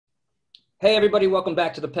Hey, everybody, welcome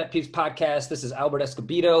back to the Pet Peeves podcast. This is Albert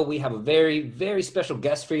Escobedo. We have a very, very special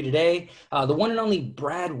guest for you today, the one and only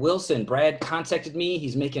Brad Wilson. Brad contacted me.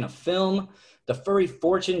 He's making a film, The Furry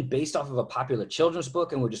Fortune, based off of a popular children's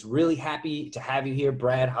book, and we're just really happy to have you here.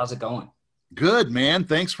 Brad, how's it going? Good, man.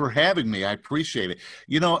 Thanks for having me. I appreciate it.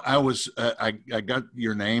 You know, I got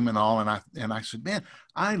your name and all, and I said, man,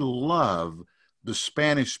 I love the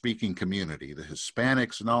Spanish speaking community, the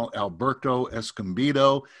Hispanics and all, Alberto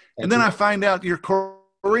Escondido. And Thank then you. I find out you're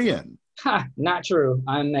Korean. Ha, not true.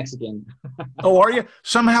 I'm Mexican. Oh, are you?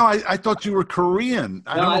 Somehow I thought you were Korean.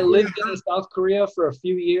 I No, don't I know. lived in South Korea for a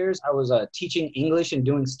few years. I was teaching English and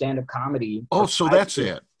doing stand-up comedy Oh, for so 5 that's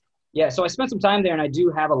years. it. Yeah, so I spent some time there, and I do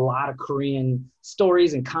have a lot of Korean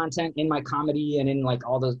stories and content in my comedy and in like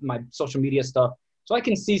all my social media stuff. So I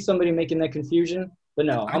can see somebody making that confusion. But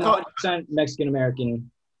no, I I'm thought, 100% Mexican American,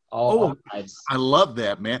 all oh, sides. I love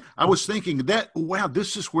that, man. I was thinking that, wow,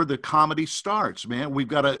 this is where the comedy starts, man. We've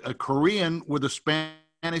got a Korean with a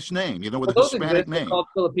Spanish name, with Well, a those Hispanic exist. They're name. called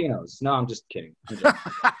Filipinos. No, I'm just kidding. I'm joking.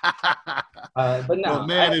 But Well, no,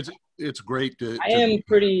 man, it's great I to am be.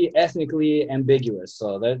 pretty ethnically ambiguous,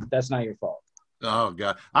 so that's not your fault. Oh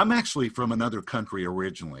God, I'm actually from another country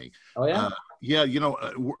originally. Oh yeah? Yeah,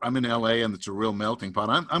 I'm in LA, and it's a real melting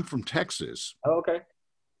pot. I'm from Texas. Oh, okay.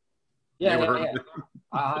 You Yeah, ever yeah, heard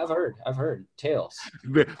yeah. of I've heard tales.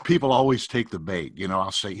 it? People always take the bait.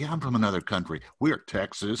 I'll say, yeah, I'm from another country. We're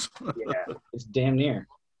Texas. Yeah, it's damn near.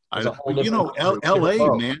 It's a whole But different country, different LA,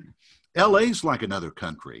 world. man, LA's like another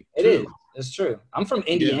country It is. too. It's true. I'm from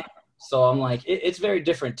Yeah, Indiana, so I'm like, it's very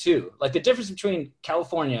different too. Like the difference between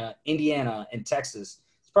California, Indiana, and Texas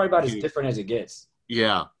is probably about as huge. different as it gets.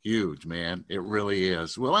 Yeah, huge, man. It really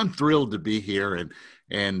is. Well, I'm thrilled to be here,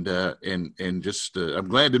 and just I'm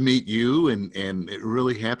glad to meet you, and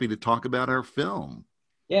really happy to talk about our film.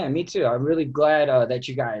 Yeah, me too. I'm really glad that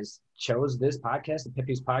you guys chose this podcast, the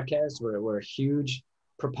Pippies podcast. We're a huge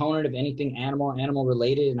proponent of anything animal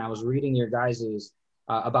related, and I was reading your guys's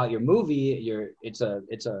about your movie. It's a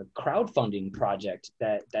crowdfunding project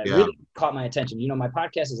that Yeah, really caught my attention. My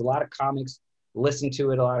podcast is a lot of comics, listen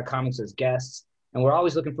to it, a lot of comics as guests, and we're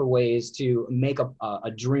always looking for ways to make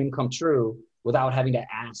a dream come true without having to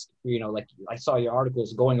ask. Like I saw your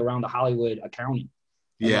articles going around the Hollywood accounting,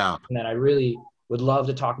 and that's yeah. something that I really would love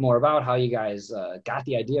to talk more about, how you guys got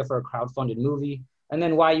the idea for a crowdfunded movie, and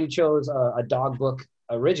then why you chose a dog book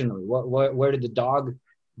originally. Where did the dog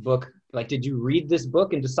book, like, did you read this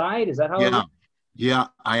book and decide? Is that how it Yeah, works? yeah.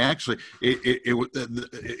 I actually,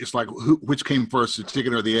 it's like which came first, the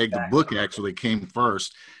chicken or the egg? The Exactly. book actually came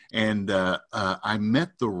first, and I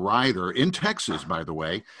met the writer in Texas, by the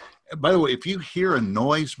way. By the way, if you hear a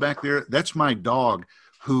noise back there, that's my dog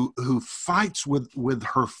who fights with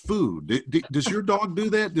her food. Does your dog do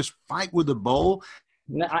that? Just fight with a bowl?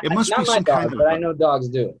 It must be Not my some kind dog, but I of. know dogs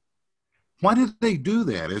do it. Why did they do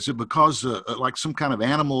that? Is it because like some kind of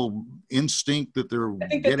animal instinct that they're I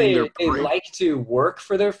think that getting their they prey? like to work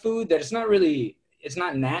for their food, that it's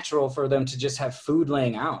not natural for them to just have food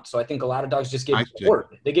laying out. So I think a lot of dogs just get I see. bored.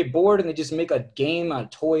 They get bored and they just make a game, a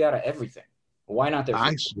toy out of everything. Why not their food?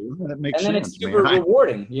 I see. That makes And then it's sense, super man.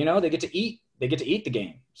 rewarding. They get to eat the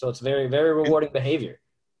game. So it's very, very rewarding behavior.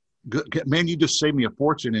 Man, you just saved me a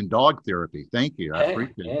fortune in dog therapy. Thank you. I Hey,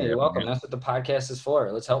 appreciate yeah, you're that, welcome. man. That's what the podcast is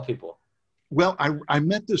for. Let's help people. Well, I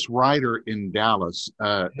met this writer in Dallas.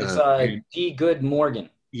 It's And D. Good Morgan.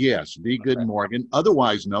 yes, D. Good Okay. Morgan,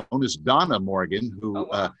 otherwise known as Donna Morgan, Oh who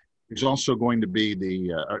wow. is also going to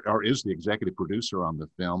be or is the executive producer on the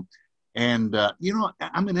film. And,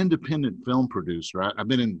 I'm an independent film producer. I've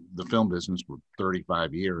been in the film business for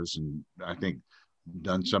 35 years, and I think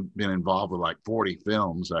been involved with like 40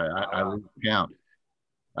 films. I Wow. lose count.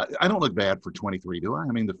 I don't look bad for 23, do I?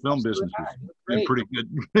 I mean, the film Absolutely business has not. You look been great. pretty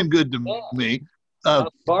good, been good to Yeah. me. A Uh, lot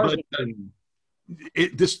of bars. but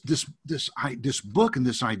this book and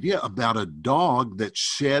this idea about a dog that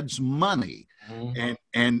sheds money, Mhm.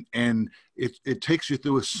 and it takes you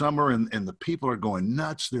through a summer, and the people are going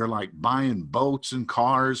nuts. They're like buying boats and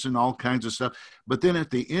cars and all kinds of stuff. But then at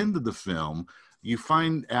the end of the film, you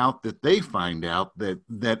find out that they find out that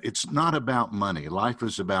it's not about money. Life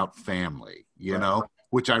is about family, Right.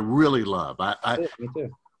 which I really love. Me too.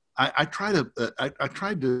 I try to I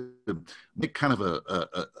tried to make kind of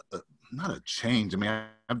a not a change. I mean,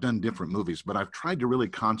 I've done different movies, but I've tried to really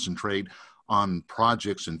concentrate on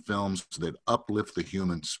projects and films that uplift the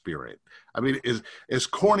human spirit. I mean, as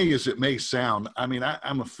corny as it may sound, I mean,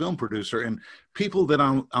 I'm a film producer, and people that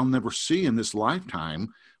I'll never see in this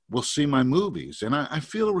lifetime will see my movies, and I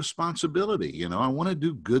feel a responsibility. I want to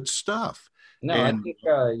do good stuff. No, I And think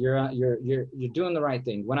you're doing the right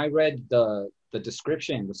thing. When I read the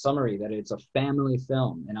description, the summary, that it's a family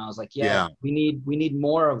film, and I was like, yeah, Yeah, we need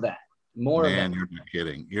more of that, more of that. man, you're not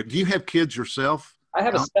kidding. Do you have kids yourself? I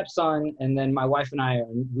have a Al? stepson, and then my wife and I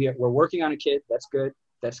we're working on a kid. That's good.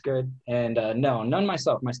 That's good. And no, none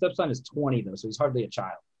myself. My stepson is 20 though, so he's hardly a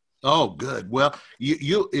child. Oh, good. Well,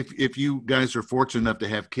 if you guys are fortunate enough to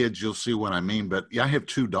have kids, you'll see what I mean. But yeah, I have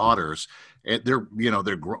two daughters. And they're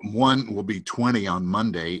one will be 20 on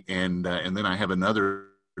Monday, and then I have another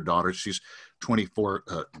daughter. She's 24,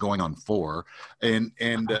 going on 4, and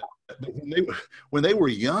when they were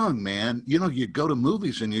young, man, you go to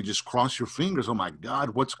movies and you just cross your fingers. Oh my God,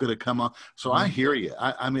 what's going to come on? So I hear you.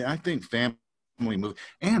 I mean, I think family movie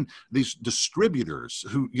and these distributors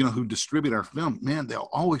who distribute our film, man, they'll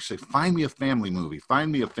always say, find me a family movie,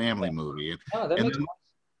 find me a family movie. Oh, that makes sense.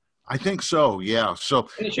 I think so. Yeah. So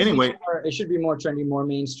anyway, it should be more trendy, more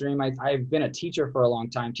mainstream. I've been a teacher for a long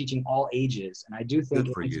time, teaching all ages, and I do think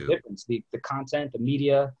it makes a difference. The content, the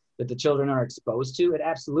media that the children are exposed to, it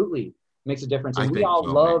absolutely makes a difference. And we all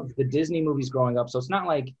loved the Disney movies growing up, so it's not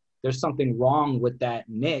like there's something wrong with that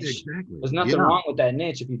niche. Exactly. There's nothing wrong with that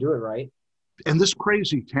niche if you do it right. And this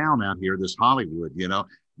crazy town out here, this Hollywood,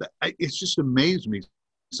 it's just amazed me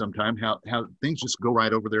sometimes how things just go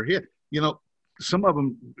right over their head. Some of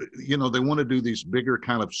them, they want to do these bigger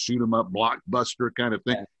kind of shoot 'em up blockbuster kind of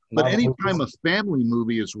thing. Yeah. But anytime a family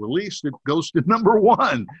movie is released, it goes to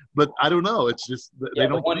 #1. But I don't know. It's just they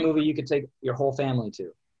don't. One movie you could take your whole family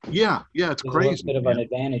to. Yeah, it's crazy. A bit of an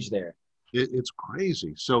advantage there. It's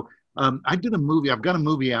crazy. So I did a movie. I've got a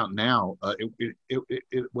movie out now.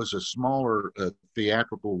 It was a smaller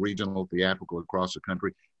regional theatrical across the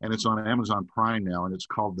country, and it's on Amazon Prime now, and it's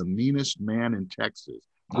called The Meanest Man in Texas.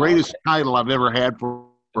 Greatest title I've ever had for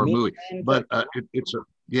a movie. But it's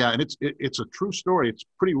a true story. It's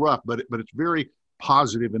pretty rough, but it's very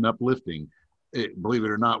positive and uplifting, believe it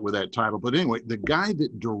or not, with that title. But anyway, the guy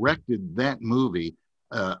that directed that movie,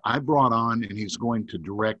 I brought on, and he's going to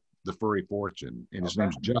direct The Furry Fortune, and his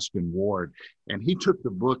name's Justin Ward. And he took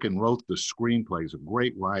the book and wrote the screenplay. He's a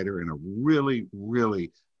great writer and a really,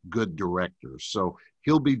 really good director. So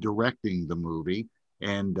he'll be directing the movie.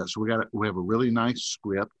 And so we have a really nice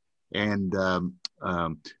script, and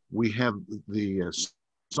we have the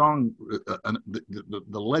song,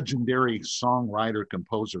 the legendary songwriter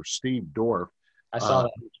composer Steve Dorff. I saw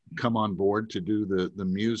that come on board to do the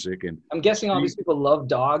music, and I'm guessing all these people love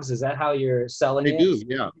dogs. Is that how you're selling it? They do,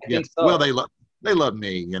 yeah. So. Well, they love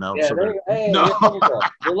me, Yeah, so hey, no. You're lovable.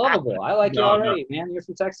 You're lovable. I like you already, man. You're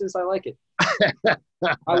from Texas. I like it.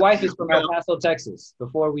 My wife is from El Paso, Texas.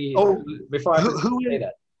 Before I say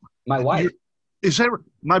that, my wife. Is that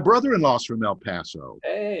my brother-in-law's from El Paso?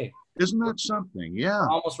 Hey, isn't that something? Yeah,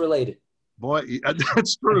 almost related. Boy,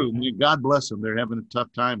 that's true. I mean, God bless them. They're having a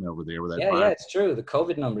tough time over there with that. Yeah, it's true. The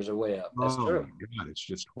COVID numbers are way up. That's true. My God, it's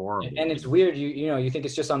just horrible. And it's weird. You think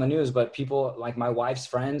it's just on the news, but people like my wife's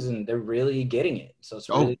friends, and they're really getting it. So it's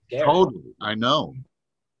really scary. Totally. I know.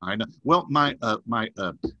 Well, my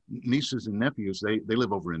nieces and nephews, they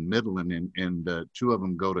live over in Midland, and 2 of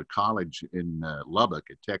them go to college in Lubbock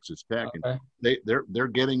at Texas Tech, and they're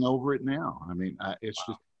getting over it now. I mean, it's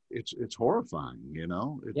just. It's horrifying,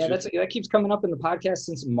 that keeps coming up in the podcast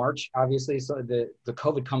since March, obviously. So the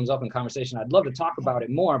COVID comes up in conversation. I'd love to talk about it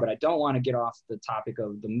more, but I don't want to get off the topic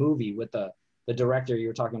of the movie with the director. You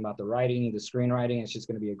were talking about the writing, the screenwriting. It's just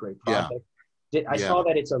going to be a great project. I saw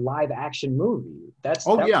that it's a live action movie. That's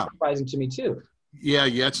surprising to me too. Yeah.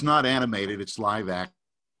 It's not animated. It's live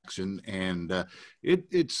action, and of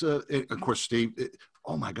course, Steve.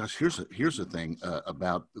 Oh my gosh! Here's a thing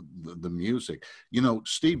about the music.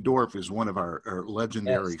 Steve Dorff is one of our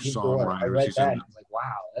legendary songwriters. I read that. I was like,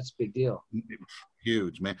 wow, that's a big deal.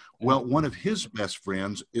 Huge, man. Well, one of his best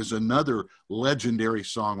friends is another legendary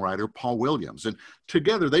songwriter, Paul Williams, and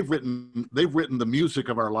together they've written the music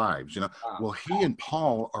of our lives. Wow. Well, he and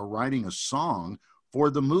Paul are writing a song for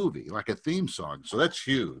the movie, like a theme song. So that's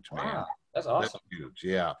huge, man. Wow, that's awesome. That's huge,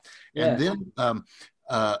 yeah. And then.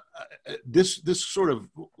 This sort of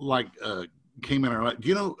like came in our life.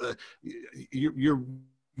 You're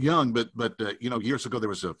young, but years ago there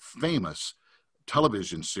was a famous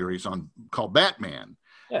television series called Batman,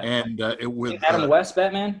 and it was Adam West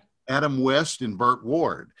Batman. Adam West and Burt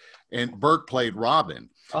Ward, and Burt played Robin.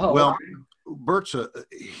 Oh, well, wow. Burt's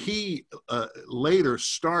he later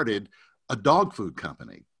started a dog food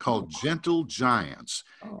company called Gentle Giants,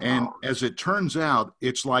 and as it turns out,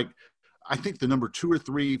 it's like. I think the number 2 or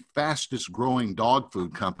 3 fastest growing dog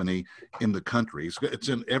food company in the country. It's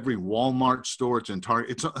in every Walmart store. It's in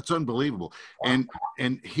Target. It's unbelievable. And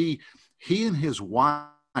he and his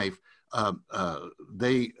wife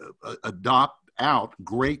they adopt out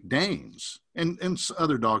Great Danes and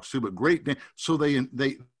other dogs too, but Great Danes. So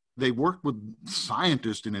they worked with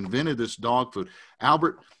scientists and invented this dog food.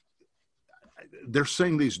 Albert, they're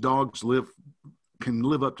saying these dogs can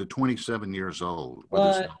live up to 27 years old with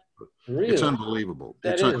this dog food. Really? It's unbelievable.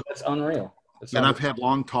 That's unreal. And I've had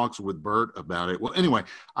long talks with Bert about it. Well, anyway,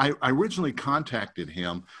 I originally contacted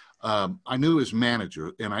him. I knew his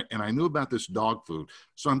manager, and I knew about this dog food.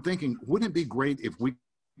 So I'm thinking, wouldn't it be great if we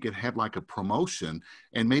could have like a promotion,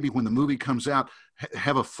 and maybe when the movie comes out,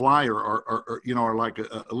 have a flyer or like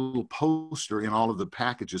a little poster in all of the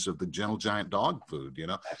packages of the Gentle Giant dog food,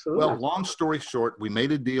 Absolutely. Well, long story short, we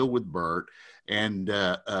made a deal with Bert, and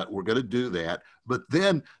we're going to do that. But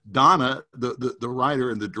then Donna, the writer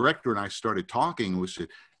and the director, and I started talking. We said,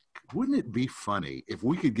 wouldn't it be funny if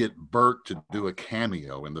we could get Bert to do a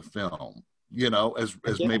cameo in the film,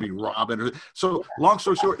 as maybe Robin? So long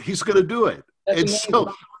story short, he's going to do it. That's and amazing.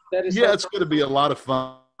 so, It's going to be a lot of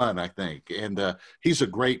fun, I think. And he's a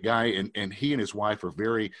great guy, and he and his wife are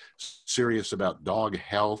very serious about dog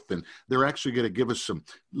health, and they're actually going to give us some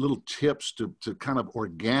little tips to kind of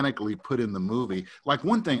organically put in the movie. Like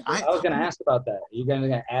one thing I was going to ask about that. Are you going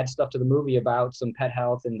to add stuff to the movie about some pet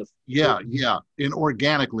health and and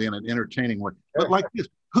organically in an entertaining way. Sure. But like this,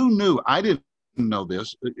 who knew? I didn't know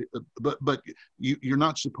this, but you're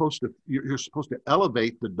not supposed to. You're supposed to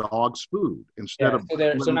elevate the dog's food instead of. So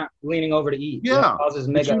they're not leaning over to eat. Yeah, it causes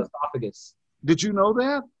mega esophagus. Did you know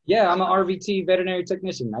that? Yeah, I'm an RVT veterinary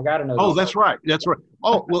technician. I gotta know. Oh, that's right. That's right.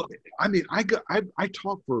 Oh, well, I mean, I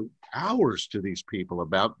talk for hours to these people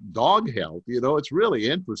about dog health. It's really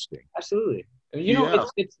interesting. Absolutely.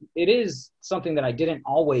 It is something that I didn't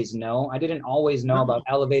always know. I didn't always know about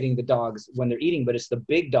elevating the dogs when they're eating, but it's the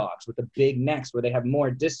big dogs with the big necks where they have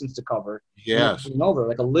more distance to cover. Yes. Over.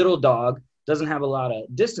 Like a little dog doesn't have a lot of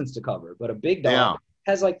distance to cover, but a big dog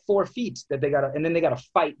has like 4 feet that they gotta, and then they gotta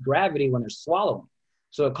fight gravity when they're swallowing.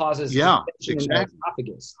 So it causes tension in their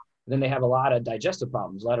esophagus. Then they have a lot of digestive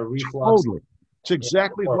problems, a lot of reflux. Totally. It's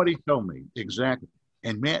exactly what he told me. Exactly.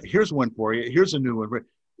 And man, here's one for you. Here's a new one.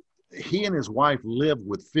 He and his wife live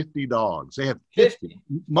with 50 dogs. They have 50.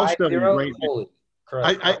 Most of them great.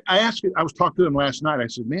 I asked you, I was talking to him last night. I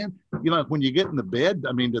said, man, when you get in the bed,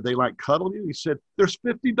 I mean, do they like cuddle you? He said, there's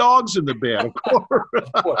 50 dogs in the bed, of course.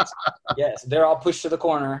 Of course. Yes, they're all pushed to the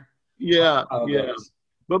corner. Yeah.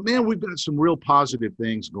 But man, we've got some real positive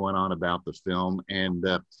things going on about the film. And,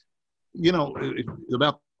 about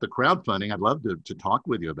the crowdfunding, I'd love to talk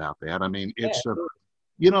with you about that. I mean, it's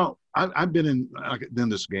I've been in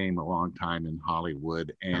this game a long time in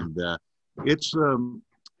Hollywood, and it's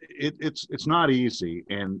not easy,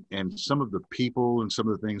 and some of the people and some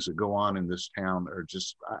of the things that go on in this town are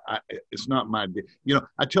just it's not my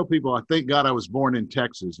I tell people I thank God I was born in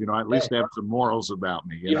Texas. I at least have some morals about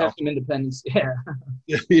me. You know? Have some independence.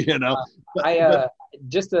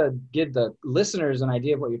 Just to give the listeners an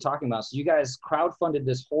idea of what you're talking about. So you guys crowdfunded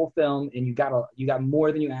this whole film, and you got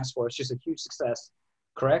more than you asked for. It's just a huge success.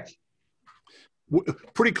 Correct?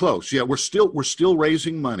 Pretty close. Yeah, we're still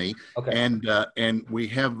raising money, okay. And we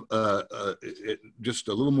have just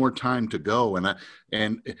a little more time to go. And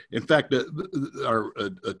in fact, our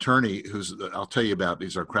attorney, I'll tell you about,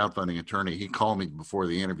 he's our crowdfunding attorney. He called me before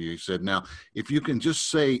the interview. He said, "Now, if you can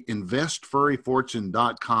just say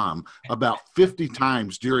investfurryfortune.com about 50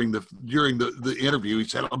 times during the interview," he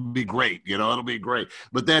said, "it'll be great. It'll be great."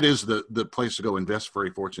 But that is the place to go,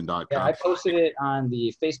 investfurryfortune.com. Yeah, I posted it on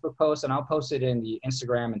the Facebook post, and I'll post it in the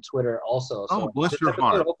Instagram and Twitter also. So bless your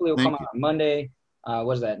heart. Hopefully it'll come out on Monday.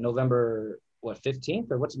 What is that? November 15th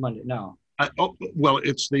or what's Monday? No. Well,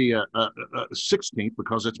 it's the 16th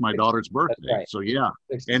because it's my daughter's birthday. Right. So yeah,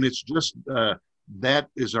 16th. And it's just that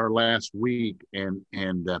is our last week, and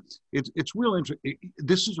it's real interesting.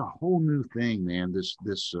 This is a whole new thing, man. This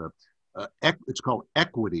it's called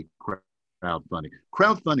equity crowdfunding.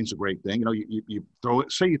 Crowdfunding is a great thing. You throw in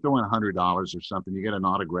 $100 or something, you get an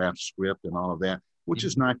autographed script and all of that, which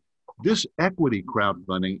is nice. This equity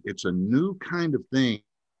crowdfunding, it's a new kind of thing.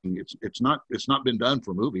 It's not been done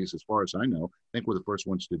for movies as far as I know. I think we're the first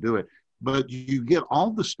ones to do it. But you get all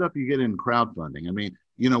the stuff you get in crowdfunding. I mean,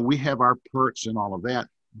 we have our perks and all of that,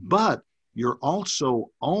 but you're also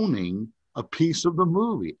owning a piece of the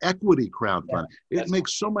movie. Equity crowdfunding. It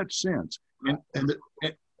makes so much sense. And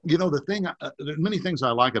the thing, there's many things I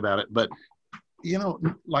like about it, but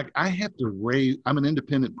like I have to raise, I'm an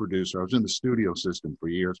independent producer. I was in the studio system for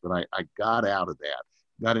years, but I got out of that,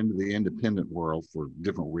 got into the independent world for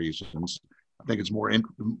different reasons. I think it's more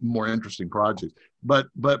interesting projects, but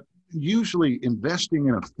usually investing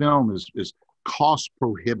in a film is cost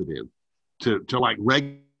prohibitive to like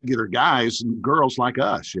regular regular guys and girls like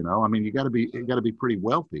us, you know. I mean, you got to be pretty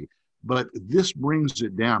wealthy. But this brings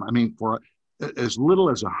it down. I mean, for as little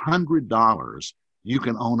as $100, you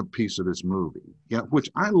can own a piece of this movie. Yeah, which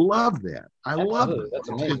I love that. I love Absolutely. it. That's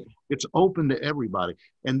amazing. It's open to everybody.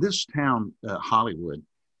 And this town, Hollywood,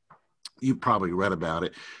 you probably read about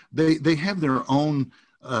it. They have their own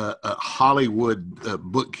Hollywood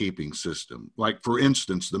bookkeeping system. Like, for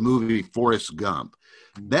instance, the movie Forrest Gump.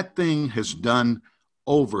 That thing has done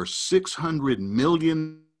over $600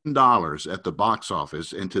 million at the box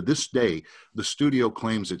office, and to this day, the studio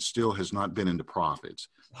claims it still has not been into profits.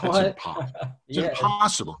 That's What? impossible. It's Yeah,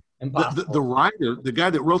 impossible. impossible. The writer, the guy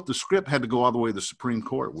that wrote the script, had to go all the way to the Supreme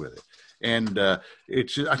Court with it. And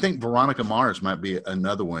it's, I think Veronica Mars might be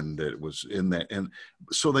another one that was in that. And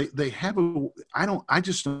so they have I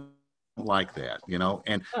just don't like that, you know.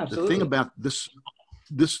 And Absolutely. the thing about this,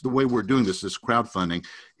 the way we're doing this crowdfunding,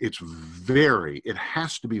 it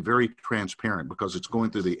has to be very transparent because it's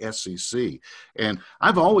going through the SEC. And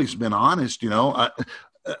I've always been honest, you know.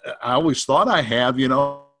 I always thought I have, you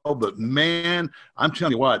know. But man, I'm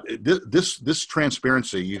telling you what, this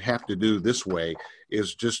transparency you have to do this way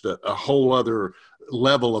is just a whole other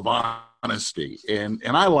level of honesty, and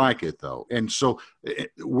I like it though. And so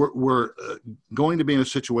we're going to be in a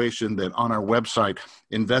situation that on our website,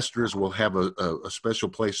 investors will have a special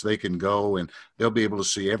place they can go, and they'll be able to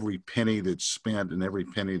see every penny that's spent and every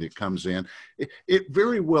penny that comes in. It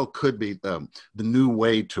very well could be the new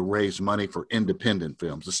way to raise money for independent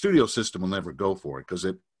films. The studio system will never go for it because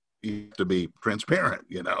you have to be transparent,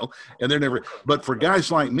 you know, and they're never, but for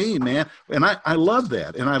guys like me, man, and I love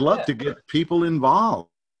that. And I love to get people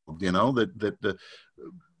involved, you know, that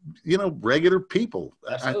you know, regular people.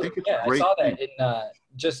 Absolutely. I think it's a great I saw thing.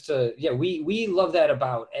 that we love that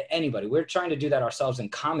about anybody. We're trying to do that ourselves in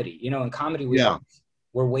comedy. You know, in comedy,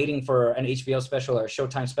 we're waiting for an HBO special or a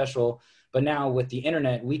Showtime special. But now with the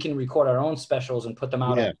internet, we can record our own specials and put them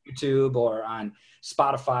out on YouTube or on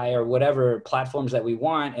Spotify or whatever platforms that we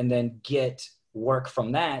want, and then get work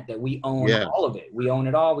from that we own all of it. We own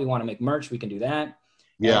it all. We want to make merch. We can do that.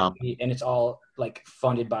 And it's all like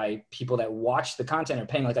funded by people that watch the content or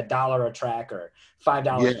paying like $1 a track or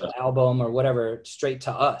 $5 per album or whatever, straight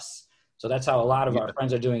to us. So that's how a lot of our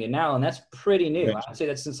friends are doing it now. And that's pretty new. I'd say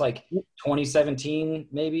that's since like 2017,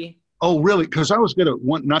 maybe. Oh, really? Because I was going to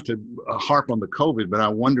want not to harp on the COVID, but I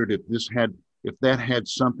wondered if that had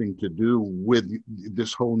something to do with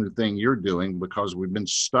this whole new thing you're doing, because we've been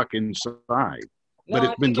stuck inside. No, but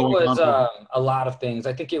it's been going on. A lot of things.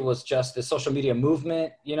 I think it was just the social media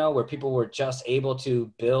movement, you know, where people were just able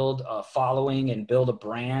to build a following and build a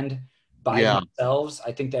brand by themselves.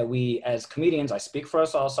 I think that we, as comedians, I speak for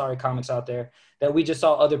us all, sorry, comics out there, that we just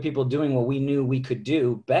saw other people doing what we knew we could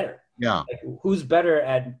do better. Yeah. Like, who's better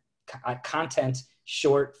at content,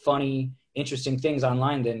 short, funny, interesting things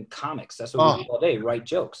online than comics? That's what we do all day, write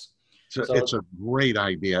jokes. It's a great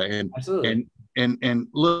idea. And absolutely. And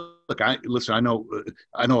look, I know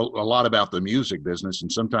a lot about the music business,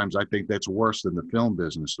 and sometimes I think that's worse than the film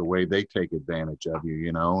business, the way they take advantage of you,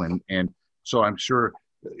 you know, and so I'm sure,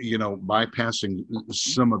 you know, bypassing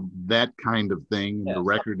some of that kind of thing, the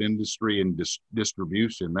record industry and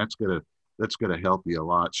distribution, that's gonna help you a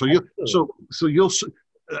lot. So you'll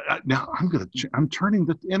now I'm turning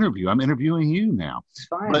the interview. I'm interviewing you now. It's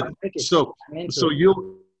fine. But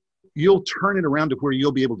you'll turn it around to where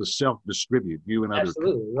you'll be able to self-distribute, you and others.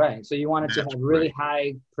 Absolutely, right. So you want it to have really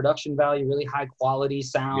high production value, really high quality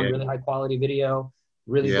sound, really high quality video,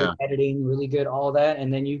 really good editing, really good all that,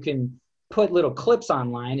 and then you can put little clips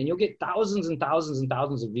online, and you'll get thousands and thousands and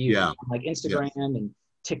thousands of views on like Instagram and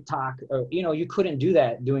TikTok. Or, you know, you couldn't do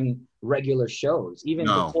that doing regular shows, even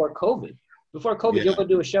before COVID. Before COVID, you'll go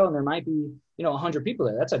do a show and there might be, you know, 100 people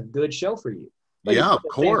there. That's a good show for you. But you of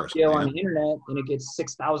course. Video on the internet and it gets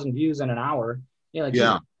 6,000 views in an hour. You're like,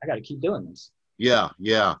 I got to keep doing this. Yeah.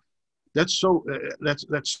 That's so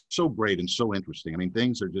great and so interesting. I mean,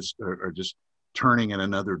 things are just turning in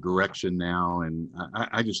another direction now, and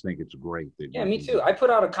I just think it's great. Me too. I put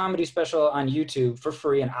out a comedy special on YouTube for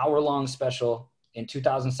free, an hour-long special in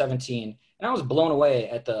 2017, and I was blown away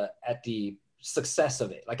at the success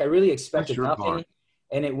of it. Like, I really expected nothing,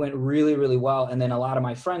 and it went really, really well. And then a lot of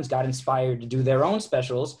my friends got inspired to do their own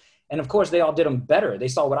specials, and of course they all did them better. They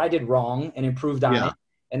saw what I did wrong and improved on it,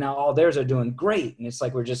 and now all theirs are doing great. And it's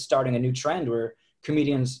like we're just starting a new trend where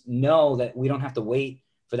comedians know that we don't have to wait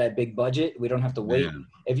for that big budget. We don't have to wait.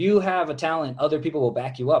 If you have a talent, other people will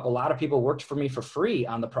back you up. A lot of people worked for me for free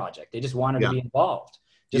on the project. They just wanted to be involved.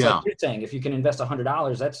 Just like you're saying, if you can invest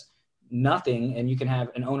 $100, that's nothing, and you can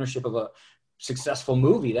have an ownership of a successful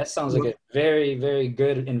movie. That sounds like a very, very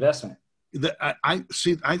good investment. I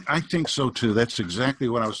see. I think so too. That's exactly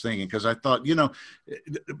what I was thinking, because I thought, you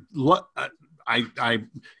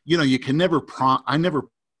can never I never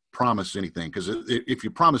promise anything, because if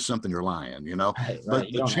you promise something, you're lying. Right, But right.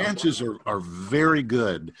 You the don't know. chances are very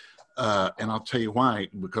good. And I'll tell you why,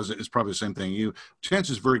 because it's probably the same thing.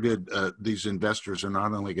 Chances very good these investors are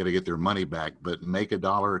not only going to get their money back, but make a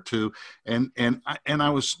dollar or two. And I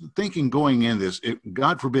was thinking going in this,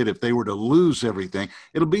 God forbid if they were to lose everything,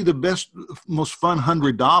 it'll be the best, most fun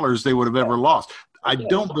 $100 they would have ever lost. I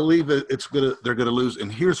don't believe that they're gonna lose,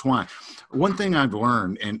 and here's why. One thing I've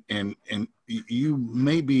learned, and you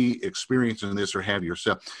may be experiencing this or have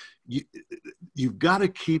yourself. You've got to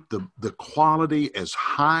keep the quality as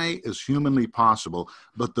high as humanly possible,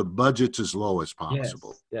 but the budget's as low as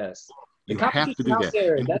possible. Yes. The You have to competition do out that.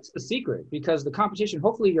 there, that's the secret, because the competition,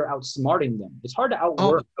 hopefully you're outsmarting them. It's hard to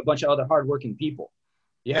outwork a bunch of other hardworking people.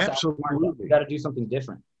 You have to outsmart them. You got to do something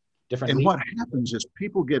different. And what happens is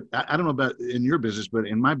people get, I don't know about in your business, but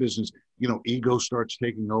in my business, ego starts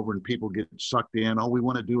taking over and people get sucked in. Oh, we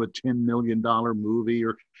want to do a $10 million movie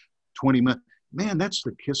or 20 million. Man, that's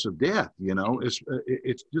the kiss of death.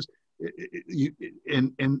 It's just,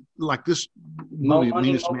 and like this movie, no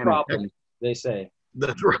money, no problem, they say.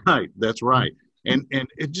 That's right. That's right. And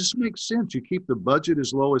it just makes sense. You keep the budget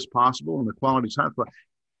as low as possible and the quality's high.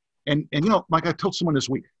 And like I told someone this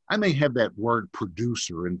week, I may have that word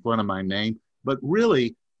producer in front of my name, but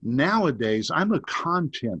really nowadays I'm a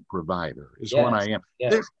content provider is what I am.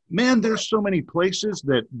 Yes. There's so many places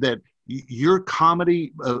that your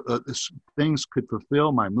comedy things could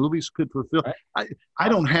fulfill, my movies could fulfill. Right. I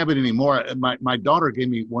don't have it anymore. My daughter gave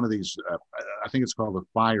me one of these, I think it's called a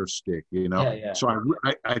Fire Stick, So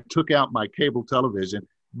I took out my cable television,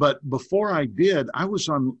 but before I did, I was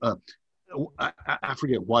on, I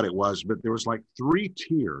forget what it was, but there was like 3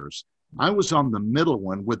 tiers. I was on the middle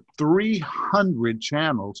one with 300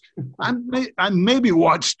 channels. I maybe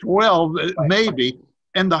watched 12, maybe.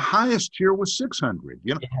 And the highest tier was 600,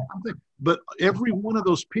 But every one of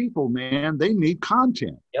those people, man, they need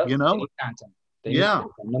content, They need content. They need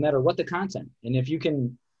content, no matter what the content. And if you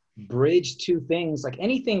can bridge 2 things, like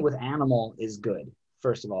anything with animal is good,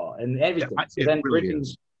 first of all, and everything. So then really bridging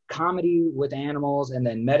comedy with animals, and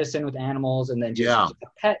then medicine with animals, and then just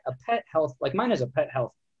a pet health. Like mine is a pet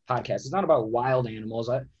health podcast. It's not about wild animals.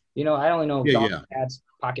 I only know dogs, cats,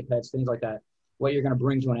 pocket pets, things like that. What you're going to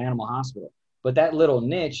bring to an animal hospital. But that little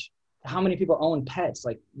niche, how many people own pets?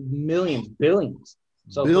 Like millions, billions.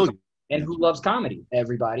 So, and who loves comedy?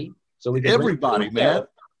 Everybody. So we can everybody, man.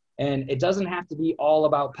 And it doesn't have to be all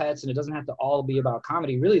about pets, and it doesn't have to all be about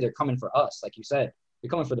comedy. Really, they're coming for us, like you said.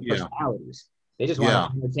 They're coming for the personalities. They just want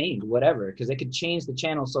to be entertained, whatever, because they could change the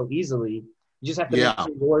channel so easily. You just have to make sure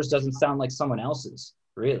yours doesn't sound like someone else's.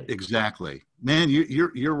 Really. Exactly, man.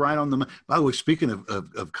 You're right on the. By the way, speaking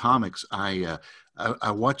of comics, I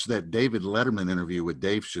watched that David Letterman interview with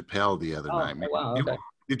Dave Chappelle the other night. Man. Wow, okay.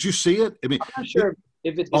 Did you see it? I mean, I'm not sure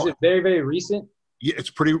if is it very, very recent. Yeah, it's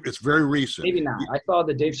very recent. Maybe not. I saw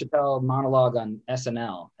the Dave Chappelle monologue on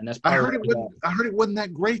SNL, and that's. I heard it wasn't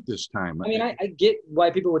that great this time. I mean, I get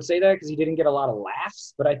why people would say that, because he didn't get a lot of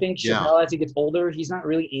laughs. But I think Chappelle, as he gets older, he's not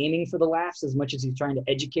really aiming for the laughs as much as he's trying to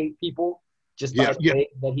educate people. Just by the way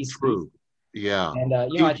that he's true. Yeah. And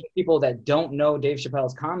I think people that don't know Dave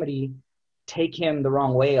Chappelle's comedy take him the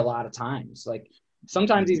wrong way a lot of times. Like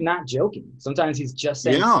sometimes he's not joking. Sometimes he's just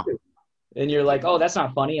saying stupid. And you're like, oh, that's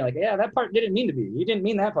not funny. Like, yeah, that part didn't mean to be. You didn't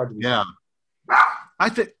mean that part to be. Yeah. Funny. I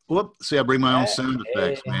think. See, I bring my own sound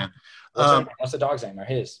effects, man. What's the dog's name or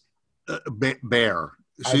his? Bear.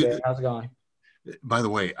 Hi, Bear. How's it going? By the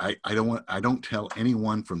way, I don't tell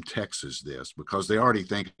anyone from Texas this, because they already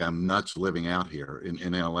think I'm nuts living out here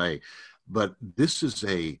in LA. But this is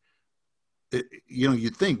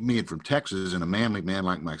you'd think me from Texas and a manly man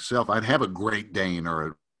like myself, I'd have a Great Dane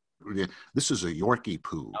this is a Yorkie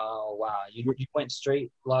poo. Oh, wow. You went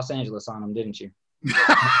straight Los Angeles on him, didn't you?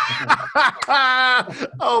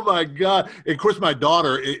 Oh my God. And of course my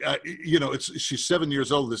daughter, she's 7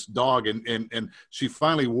 years old, this dog, and she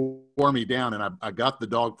finally wore me down, and I got the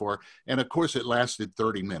dog for her. And of course it lasted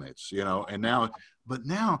 30 minutes, and now,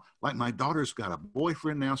 like my daughter's got a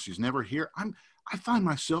boyfriend now. She's never here. I find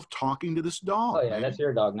myself talking to this dog. Oh yeah, man. That's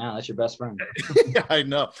your dog now. That's your best friend. Yeah, I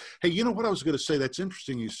know. Hey, you know what I was going to say? That's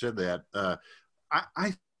interesting you said that.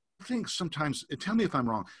 I think sometimes, tell me if I'm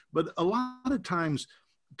wrong, but a lot of times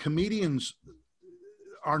comedians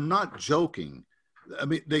are not joking. I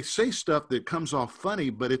mean, they say stuff that comes off funny,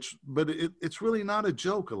 but it's really not a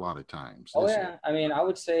joke a lot of times. Oh yeah. I mean, I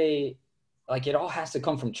would say like it all has to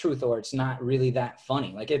come from truth or it's not really that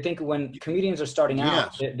funny. Like I think when comedians are starting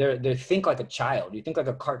out, Yes. they think like a child. You think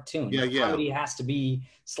like a cartoon. Yeah. Like Yeah. comedy has to be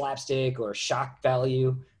slapstick or shock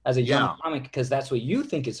value as a young Yeah. comic because that's what you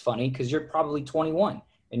think is funny because you're probably 21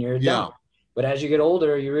 and you're a Yeah. dummy. But as you get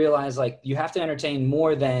older, you realize like you have to entertain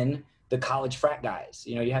more than the college frat guys.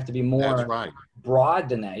 You know, you have to be That's more right. broad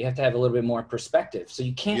than that. You have to have a little bit more perspective. So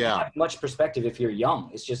you can't Yeah. have much perspective if you're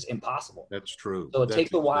young. It's just impossible. That's true. So it That's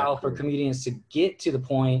takes a while for exactly right. comedians to get to the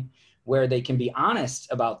point where they can be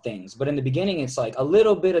honest about things. But in the beginning, it's like a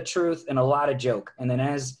little bit of truth and a lot of joke. And then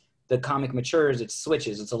as the comic matures, it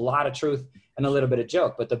switches. It's a lot of truth and a little bit of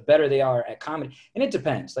joke. But the better they are at comedy, and it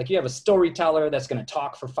depends. Like you have a storyteller that's going to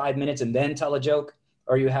talk for 5 minutes and then tell a joke,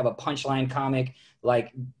 or you have a punchline comic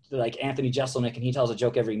like Anthony Jeselnik, and he tells a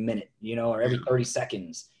joke every minute, you know, or every 30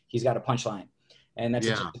 seconds, he's got a punchline. And that's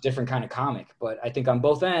just a different kind of comic. But I think on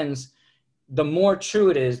both ends, the more true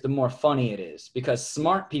it is, the more funny it is, because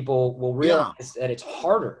smart people will realize that it's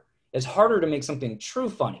harder. It's harder to make something true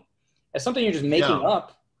funny. As something you're just making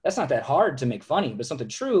up, that's not that hard to make funny, but something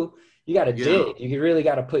true, you got to dig. You really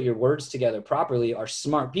got to put your words together properly, or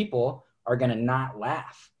smart people are going to not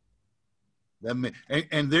laugh. And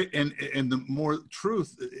the more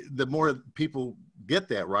truth, the more people get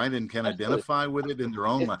that, right, and can identify with it in their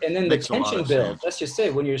own life. And then the tension builds. Let's just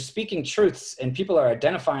say when you're speaking truths and people are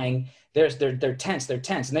identifying, they're tense, and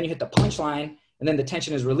then you hit the punchline, and then the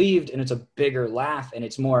tension is relieved, and it's a bigger laugh, and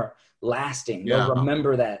it's more lasting. They'll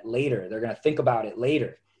remember that later. They're gonna think about it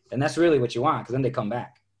later, and that's really what you want, because then they come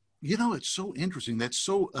back. You know, it's so interesting. That's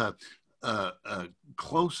so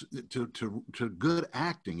close to good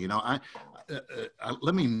acting. You know,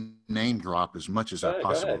 let me name drop as much as I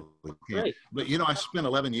possibly can. Great. But you know, I spent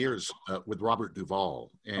 11 years with Robert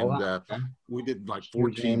Duvall, and we did like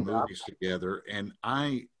 14 movies together. And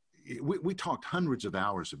we talked hundreds of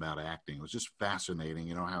hours about acting. It was just fascinating,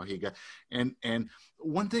 you know, how he got. And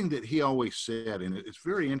one thing that he always said, and it's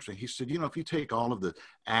very interesting, he said, you know, if you take all of the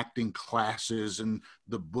acting classes and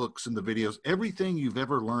the books and the videos, everything you've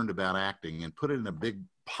ever learned about acting, and put it in a big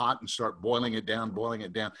pot and start boiling it down.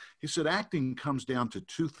 He said, acting comes down to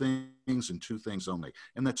two things and two things only.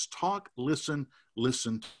 And that's talk, listen,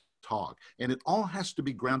 talk. And it all has to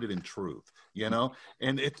be grounded in truth, you know?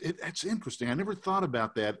 And it's interesting. I never thought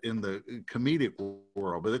about that in the comedic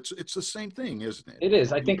world, but it's the same thing, isn't it? It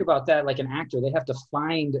is. I think about that like an actor. They have to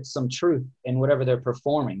find some truth in whatever they're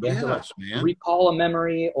performing. They have to recall a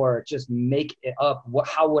memory or just make it up.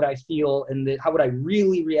 How would I feel? And how would I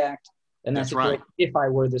really react? And that's right. If I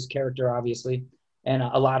were this character, obviously. And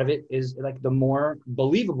a lot of it is like the more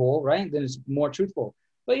believable, right? Then it's more truthful.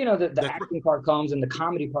 But, you know, the acting part comes and the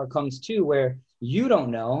comedy part comes too, where you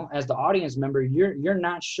don't know as the audience member, you're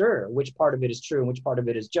not sure which part of it is true and which part of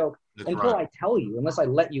it is joke until I tell you, unless I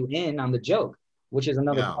let you in on the joke, which is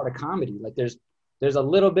another part of comedy. Like there's a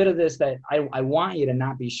little bit of this that I want you to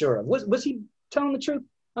not be sure of. Was he telling the truth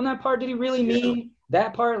on that part? Did he really mean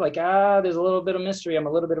that part? Like, there's a little bit of mystery. I'm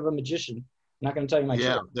a little bit of a magician. I'm not going to tell you my truth.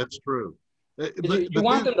 Yeah, that's true. You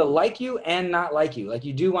want them to like you and not like you. Like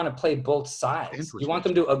you do want to play both sides. You want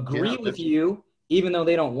them to agree with you, even though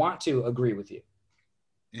they don't want to agree with you.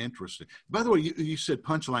 Interesting. By the way, you said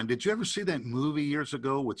Punchline. Did you ever see that movie years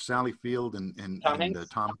ago with Sally Field and Tom Hanks?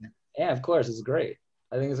 Yeah, of course. It's great.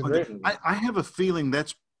 I think it's a great movie. I have a feeling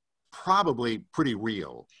that's probably pretty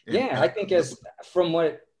real. I think from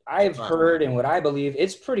what I've heard and what I believe,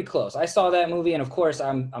 it's pretty close. I saw that movie, and of course,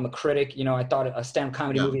 I'm a critic. You know, I thought a stand-up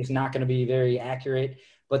comedy movie is not going to be very accurate,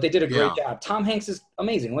 but they did a great job. Tom Hanks is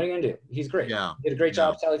amazing. What are you going to do? He's great. Yeah. He did a great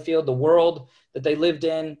job. Sally Field, the world that they lived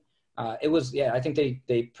in. It was, I think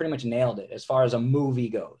they pretty much nailed it as far as a movie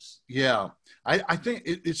goes. Yeah. I think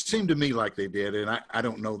it seemed to me like they did, and I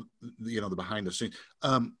don't know, you know, the behind the scenes.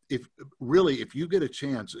 If you get a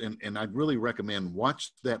chance, and I'd really recommend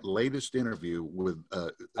watch that latest interview with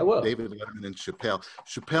David Letterman and Chappelle.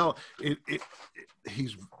 Chappelle,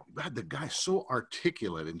 he's the guy's so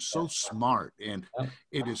articulate and so smart, and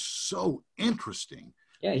it is so interesting.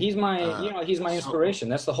 Yeah, he's my, he's my inspiration.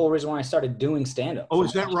 That's the whole reason why I started doing stand-up. Oh,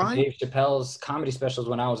 is that right? Dave Chappelle's comedy specials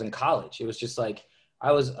when I was in college. It was just like,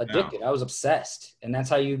 I was addicted. I was obsessed. And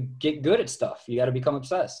that's how you get good at stuff. You got to become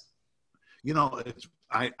obsessed. You know,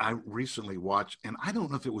 I recently watched, and I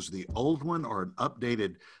don't know if it was the old one or an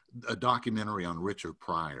updated documentary on Richard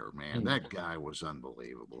Pryor, man. That guy was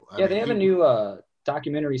unbelievable. They have a new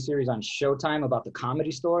documentary series on Showtime about the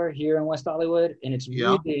Comedy Store here in West Hollywood, and it's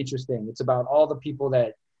really interesting. It's about all the people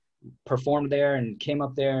that performed there and came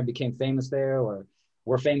up there and became famous there, or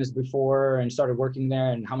were famous before and started working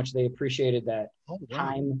there, and how much they appreciated that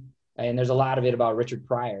time And there's a lot of it about Richard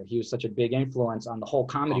Pryor. He was such a big influence on the whole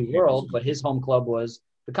comedy world, but his home club was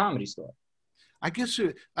the Comedy Store. I guess,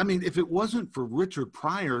 I mean, if it wasn't for Richard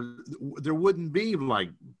Pryor, there wouldn't be like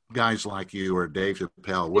guys like you or Dave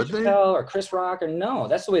Chappelle, would they? Chappelle or Chris Rock, or no,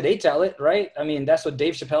 that's the way they tell it, right? I mean, that's what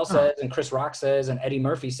Dave Chappelle says and Chris Rock says and Eddie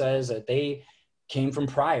Murphy says, that they came from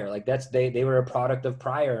Pryor. Like they were a product of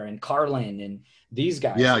Pryor and Carlin and these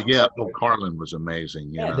guys. Yeah. Oh, Carlin was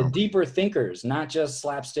amazing. You know? The deeper thinkers, not just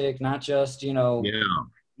slapstick, not just, shocker,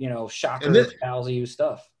 palsy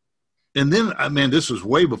stuff. And then, I mean, this was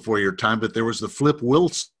way before your time, but there was the Flip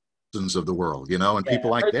Wilsons of the world, and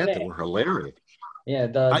people like that were hilarious. Yeah,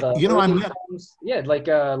 I met. Like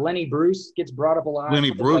Lenny Bruce gets brought up a lot.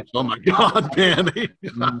 Lenny Bruce, oh my God, man,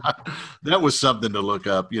 that was something to look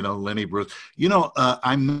up. Lenny Bruce.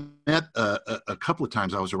 I met a couple of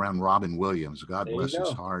times. I was around Robin Williams. God bless his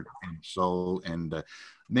heart and soul. And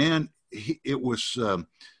man, he was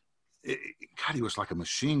like a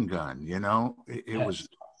machine gun. It was.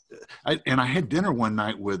 I had dinner one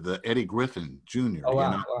night with Eddie Griffin Jr. Oh,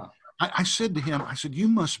 wow. I said to him, you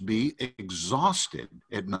must be exhausted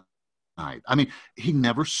at night. I mean, he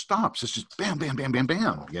never stops. It's just bam, bam, bam, bam,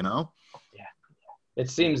 bam, Yeah. It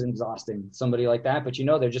seems exhausting, somebody like that, but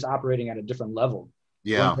they're just operating at a different level.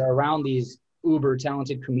 Yeah. When they're around these uber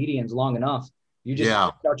talented comedians long enough, you just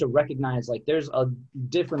start to recognize like there's a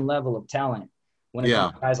different level of talent when it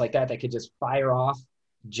comes to guys like that could just fire off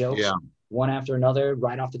jokes one after another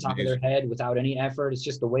right off the top of their head without any effort. It's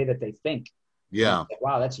just the way that they think. Yeah. Like,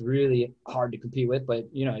 wow, that's really hard to compete with, but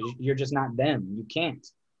you're just not them. You can't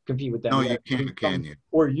compete with them. No, you can't, can you?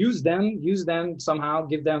 Or use them somehow,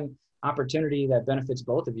 give them opportunity that benefits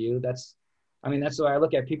both of you. That's the way I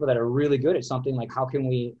look at people that are really good at something. Like, how can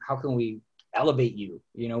we elevate you?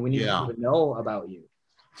 We need people to know about you.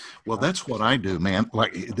 Well, that's what I do, man.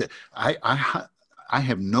 Like I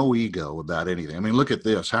have no ego about anything. I mean, look at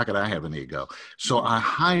this. How could I have an ego? So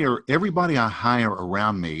everybody I hire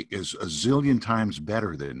around me is a zillion times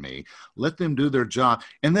better than me. Let them do their job.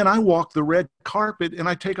 And then I walk the red carpet and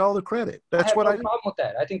I take all the credit. That's what I have no problem with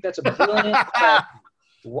that. I think that's a brilliant strategy.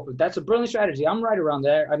 That's a brilliant strategy. I'm right around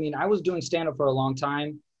there. I mean, I was doing stand-up for a long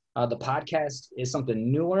time. The podcast is something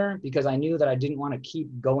newer because I knew that I didn't want to keep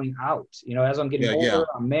going out. As I'm getting older,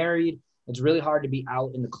 I'm married. It's really hard to be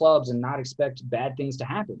out in the clubs and not expect bad things to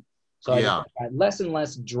happen. So I got less and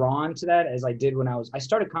less drawn to that as I did I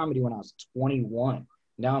started comedy when I was 21.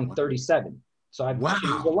 Now I'm 37. So I've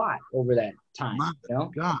changed a lot over that time. My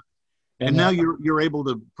God. And now you're able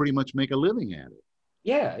to pretty much make a living at it.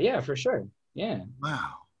 Yeah, for sure. Yeah.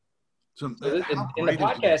 Wow. So and the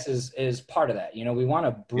podcast is part of that. We want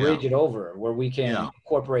to bridge it over where we can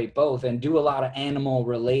incorporate both and do a lot of animal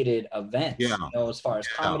related events, as far as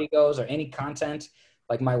comedy goes or any content.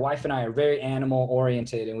 Like my wife and I are very animal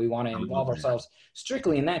oriented and we want to involve ourselves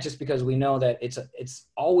strictly in that just because we know that it's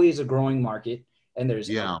always a growing market and there's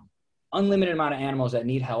an unlimited amount of animals that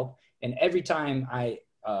need help. And every time I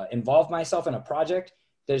involve myself in a project,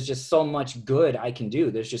 there's just so much good I can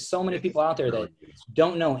do. There's just so many people out there that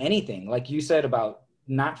don't know anything. Like you said about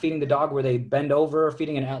not feeding the dog where they bend over,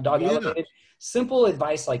 feeding a dog elevated. Simple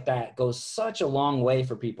advice like that goes such a long way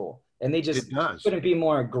for people. And they just couldn't be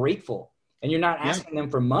more grateful. And you're not asking them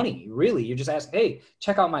for money, really. You just ask, hey,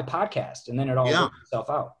 check out my podcast. And then it all works itself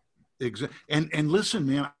out. Exactly. And listen,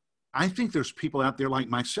 man, I think there's people out there like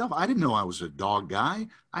myself. I didn't know I was a dog guy.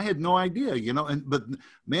 I had no idea, but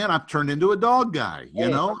man, I've turned into a dog guy,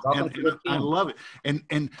 and I love it. And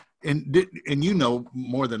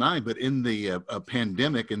more than I, but in the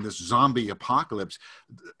pandemic and this zombie apocalypse,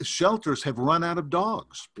 shelters have run out of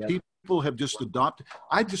dogs. People have just adopted.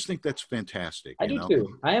 I just think that's fantastic. I do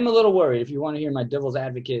too. I am a little worried if you want to hear my devil's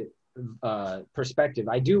advocate perspective.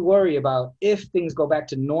 I do worry about if things go back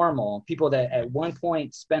to normal, people that at one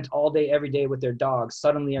point spent all day every day with their dogs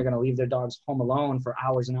suddenly are going to leave their dogs home alone for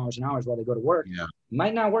hours and hours and hours while they go to work.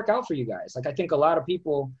 Might not work out for you guys. Like I think a lot of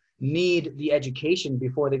people need the education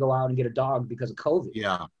before they go out and get a dog because of COVID.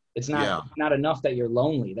 It's not enough that you're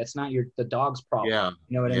lonely. That's not the dog's problem.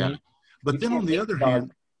 You know what I mean? But then on the other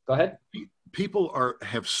hand, go ahead. People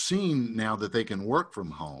have seen now that they can work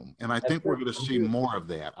from home. And I think we're going to see more of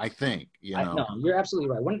that. I think, No, you're absolutely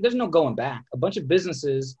right. There's no going back. A bunch of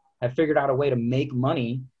businesses have figured out a way to make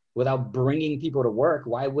money without bringing people to work.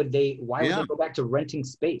 Why would they go back to renting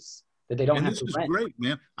space that they don't have to rent? This is great,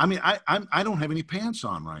 man. I mean, I don't have any pants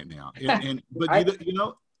on right now. But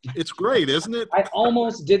It's great, isn't it? I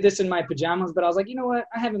almost did this in my pajamas, but I was like, you know what?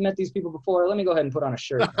 I haven't met these people before. Let me go ahead and put on a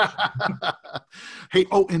shirt. Hey,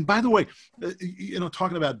 oh, and by the way,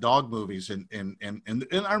 talking about dog movies and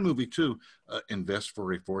our movie too,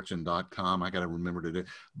 investfurryfortune.com. I got to remember to do,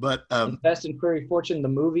 but Invest in Furry Fortune, the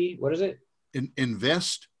movie. What is it?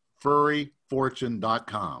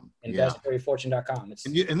 Investfurryfortune.com. Investfurryfortune.com.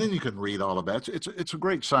 And then you can read all of that. It's a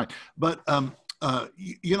great site. But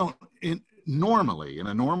normally in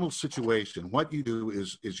a normal situation, what you do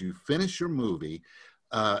is you finish your movie,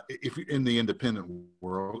 if you're in the independent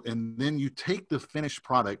world, and then you take the finished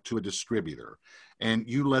product to a distributor and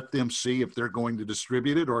you let them see if they're going to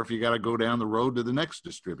distribute it or if you got to go down the road to the next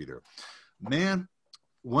distributor. Man,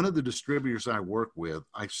 one of the distributors I work with,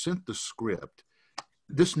 I sent the script.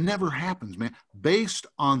 This never happens, man. Based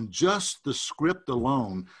on just the script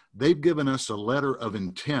alone, they've given us a letter of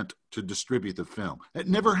intent to distribute the film. It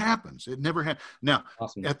never happens. It never happens. Now,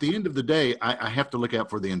 awesome. At the end of the day, I have to look out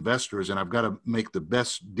for the investors, and I've got to make the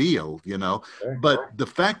best deal, Sure. But the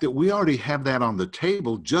fact that we already have that on the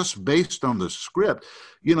table just based on the script,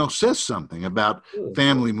 says something about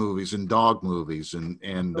family movies and dog movies. And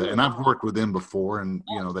I've worked with them before, and,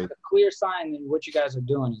 it's a clear sign that what you guys are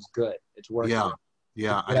doing is good. It's working. Yeah.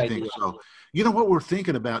 Yeah, I think so. What we're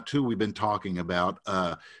thinking about too, we've been talking about,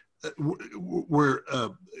 we're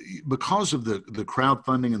because of the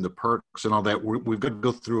crowdfunding and the perks and all that, we've got to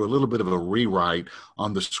go through a little bit of a rewrite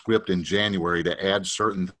on the script in January to add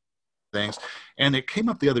certain things. And it came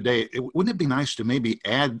up the other day, wouldn't it be nice to maybe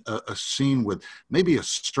add a scene with maybe a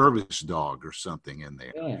service dog or something in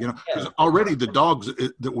there? Because already the dogs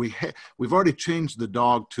that we've already changed the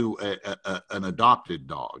dog to an adopted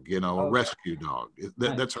dog, a rescue dog.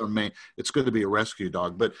 That's our main, it's going to be a rescue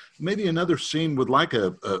dog, but maybe another scene with like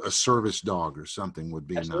a service dog or something would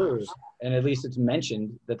be nice. And at least it's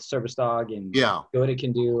mentioned that the service dog and what it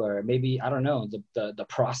can do, or maybe, I don't know, the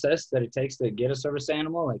process that it takes to get a service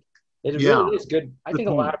animal. Like, it really is good. I think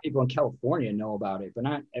a lot of people in California know about it, but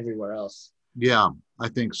not everywhere else. Yeah, I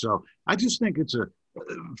think so. I just think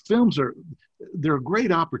they're a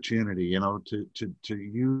great opportunity, to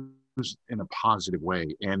use in a positive way.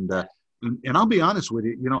 And I'll be honest with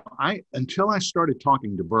you, until I started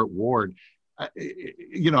talking to Burt Ward, I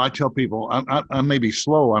tell people I may be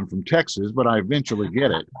slow. I'm from Texas, but I eventually get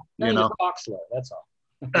it. You talk slow. That's all.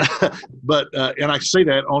 But and I say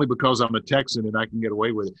that only because I'm a Texan and I can get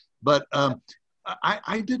away with it. But I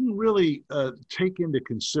didn't really take into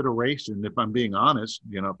consideration, if I'm being honest,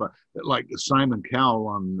 like Simon Cowell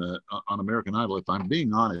on American Idol. If I'm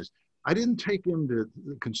being honest, I didn't take into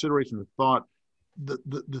consideration or thought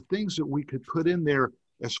the things that we could put in there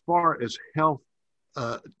as far as health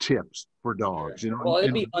tips for dogs. Well,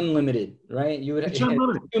 it'd be unlimited, right? You would have too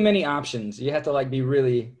many options. You have to be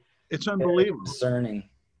really. It's unbelievable. Concerning.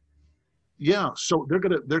 Yeah, so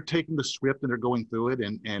they're taking the script and they're going through it,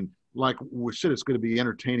 and like we said, it's going to be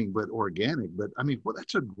entertaining but organic. But I mean,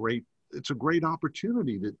 it's a great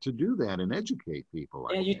opportunity to do that and educate people.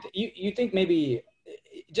 Yeah, you think maybe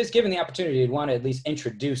just given the opportunity, you'd want to at least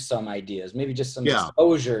introduce some ideas, maybe just some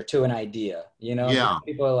exposure to an idea. Yeah.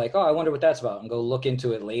 People are like, oh, I wonder what that's about, and go look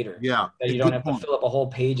into it later. Yeah, that you don't have to fill up a whole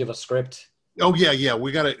page of a script. Oh yeah.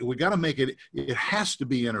 We gotta make it. It has to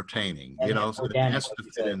be entertaining, so it has to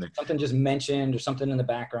fit in there. Something just mentioned or something in the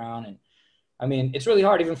background, and I mean, it's really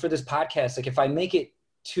hard even for this podcast. Like, if I make it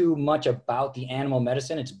too much about the animal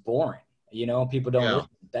medicine, it's boring. People don't listen.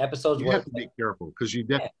 The episodes. You have to be careful because you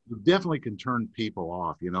definitely can turn people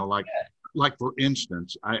off. Like for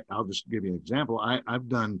instance, I'll just give you an example. I've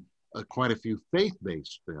done quite a few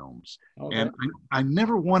faith-based films, and I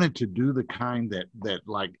never wanted to do the kind that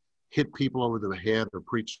like hit people over the head or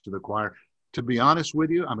preach to the choir. To be honest with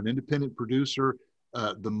you, I'm an independent producer.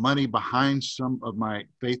 The money behind some of my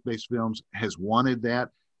faith-based films has wanted that.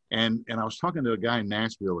 And I was talking to a guy in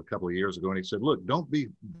Nashville a couple of years ago, and he said, look, don't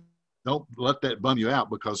let that bum you out,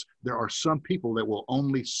 because there are some people that will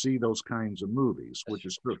only see those kinds of movies, which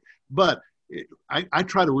is true. But I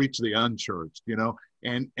try to reach the unchurched,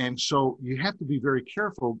 and so you have to be very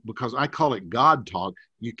careful, because I call it God talk.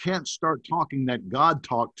 You can't start talking that God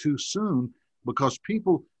talk too soon, because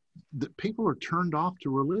people are turned off to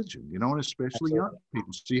religion, and especially young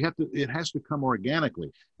people. So it has to come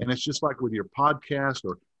organically. And it's just like with your podcast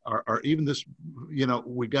or even this,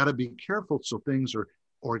 we got to be careful so things are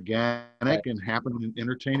organic and happen in an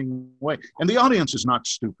entertaining way. And the audience is not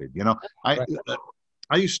stupid.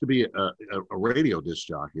 I used to be a radio disc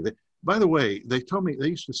jockey. By the way, they told me, they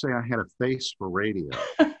used to say I had a face for radio.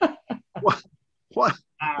 What?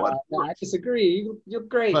 I disagree. You're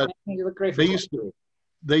great. You look great.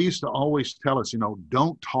 They used to always tell us,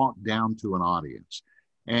 don't talk down to an audience.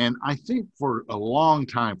 And I think for a long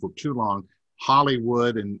time, for too long,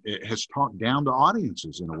 Hollywood and it has talked down to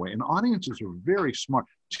audiences in a way, and audiences are very smart.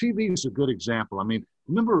 TV is a good example. I mean,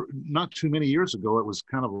 remember not too many years ago, it was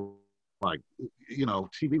kind of like,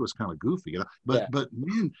 TV was kind of goofy, Yeah. but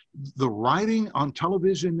man, the writing on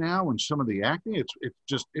television now and some of the acting,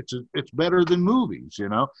 it's better than movies,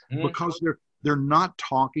 Mhm. because they're not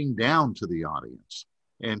talking down to the audience.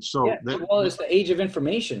 And Yeah, so well, it's the age of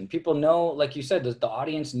information. People know, like you said, that the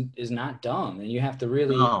audience is not dumb, and you have to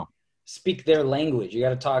really no, speak their language. You got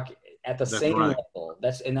to talk at the that's same right. level.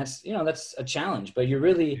 That's a challenge. But you're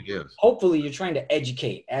really, It is. hopefully, you're trying to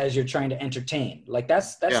educate as you're trying to entertain. Like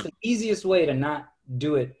that's Yeah, the easiest way to not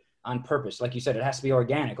do it on purpose. Like you said, it has to be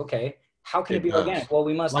organic. Okay, how can it it be organic? does. Well,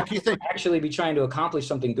 we must Like you think, actually be trying to accomplish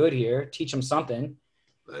something good here, teach them something.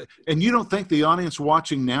 and you don't think the audience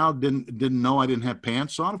watching now didn't know I didn't have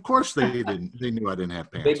pants on? Of course they didn't. They knew I didn't have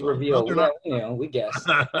pants Big on. Well, reveal. they're Yeah, not. we guess.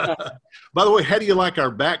 By the way, how do you like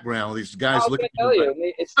our background? These I guys was look gonna at your tell back.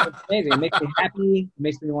 you, it's amazing. It makes me happy. It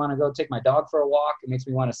makes me want to go take my dog for a walk. It makes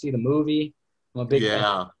me want to see the movie. I'm a big fan.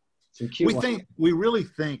 Yeah, Some cute ones. we really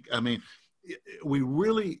think. I mean, we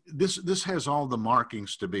really this has all the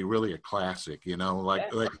markings to be really a classic. Yeah. Like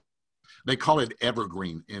they call it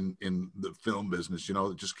evergreen in the film business.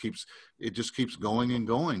 It just keeps going and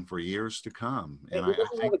going for years to come. Hey, And who I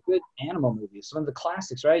doesn't love think, a good animal movie? Some of the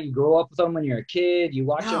classics, right? You grow up with them when you're a kid. You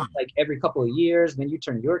watch them yeah, like every couple of years. Then you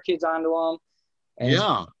turn your kids onto them, and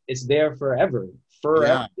yeah, it's there forever,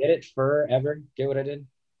 forever. yeah. Get it? Forever. Get what I did?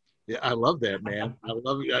 Yeah, I love that, man. I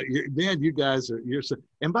love man. You guys you're so.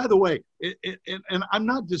 And by the way, and I'm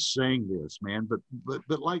not just saying this, man,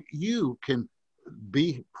 but like you can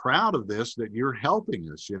be proud of this that you're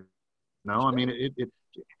helping us. I mean,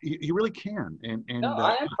 you really can. No, And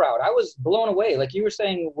I am proud. I was blown away. Like you were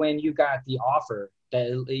saying when you got the offer,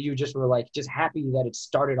 that you just were like just happy that it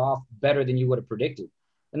started off better than you would have predicted.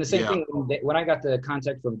 And the same yeah, thing when I got the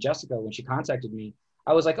contact from Jessica when she contacted me,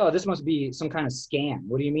 I was like, oh, this must be some kind of scam.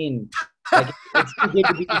 What do you mean? Like it's too good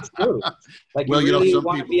to be true. Like you well, really some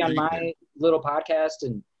want to people be on think that. my little podcast?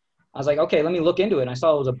 And I was like, okay, let me look into it. And I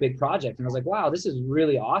saw it was a big project, and I was like, wow, this is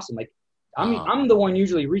really awesome. Like Uh, I'm the one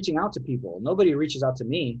usually reaching out to people. Nobody reaches out to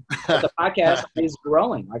me. But the podcast is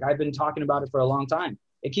growing. Like I've been talking about it for a long time.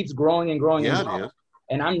 It keeps growing and growing and yeah, growing. it is.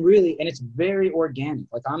 And and it's very organic.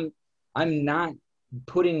 Like I'm not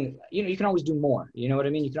putting, you can always do more. You know what I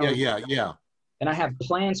mean? You can Yeah, always, yeah, yeah. and I have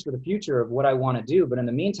plans for the future of what I want to do. But in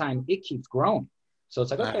the meantime, it keeps growing. So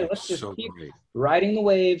it's like, okay, let's That's just so keep great. riding the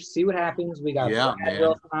waves, see what happens. We got Yeah, Brad man.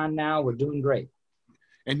 Wilson on now. We're doing great.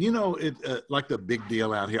 And it like the big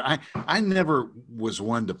deal out here. I never was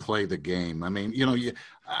one to play the game. I mean,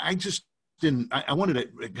 I just didn't. I wanted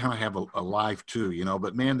to kind of have a life too,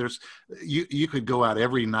 But man, you could go out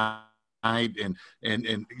every night and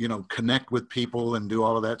connect with people and do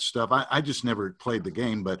all of that stuff. I just never played the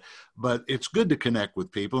game, but it's good to connect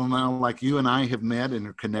with people. And now, like you and I have met and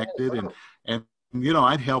are connected, and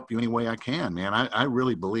I'd help you any way I can, man. I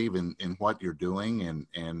really believe in what you're doing,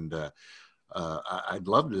 I'd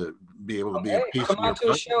love to be able to be a Okay, piece come of on your to a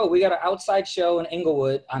puzzle. show. We got an outside show in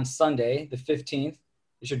Inglewood on Sunday, the 15th.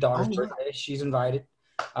 It's your daughter's Oh, wow. birthday. She's invited.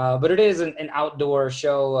 But it is an outdoor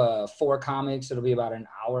show, 4 comics. It'll be about an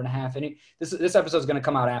hour and a half. And this episode is going to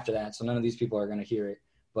come out after that, so none of these people are going to hear it.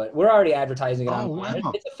 But we're already advertising it Oh, online.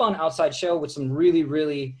 wow. It's a fun outside show with some really,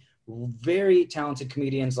 really very talented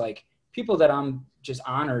comedians, like people that I'm just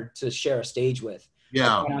honored to share a stage with. I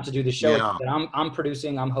Yeah. went out to do the show Yeah. that I'm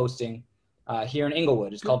producing, I'm hosting here in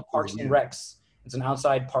Inglewood. It's Good called for Parks and you. Recs. It's an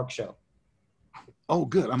outside park show. Oh,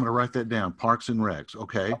 good. I'm going to write that down. Parks and Recs.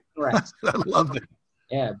 Okay. Recs. I love that.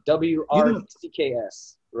 Yeah, You know,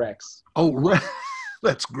 WRCKS, Recs. oh,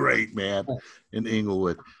 that's great, man. In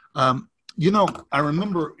Inglewood. I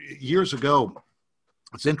remember years ago,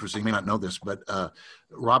 it's interesting, you may not know this, but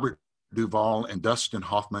Robert Duvall and Dustin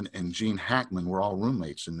Hoffman and Gene Hackman were all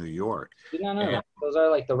roommates in New York. Did not know And that. Those are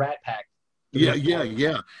like the Rat Pack.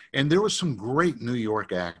 yeah. And there was some great New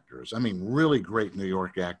York actors. I mean, really great New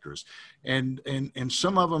York actors. And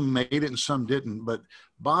some of them made it and some didn't. But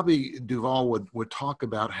Bobby Duvall would talk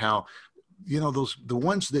about how, the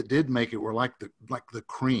ones that did make it were like the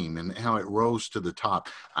cream and how it rose to the top.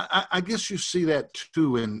 I guess you see that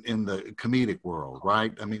too in the comedic world,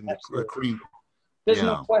 right? I mean, the Absolutely. cream. There's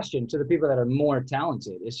no Yeah. question to the people that are more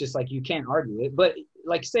talented. It's just like you can't argue it. But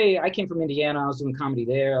like, say I came from Indiana, I was doing comedy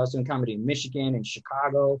there. I was doing comedy in Michigan and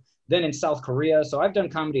Chicago, then in South Korea. So I've done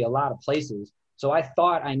comedy a lot of places. So I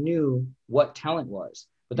thought I knew what talent was.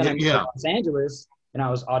 But then I moved to Yeah. Los Angeles and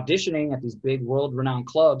I was auditioning at these big world-renowned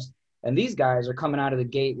clubs. And these guys are coming out of the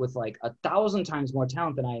gate with like 1,000 times more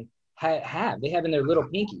talent than I have. They have in their little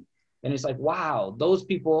pinky. And it's like, wow, those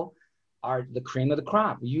people are the cream of the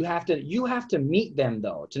crop. You have to meet them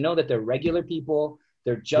though, to know that they're regular people.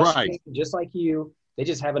 They're just like you. They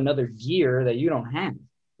just have another gear that you don't have.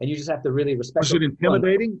 And you just have to really respect them. Was it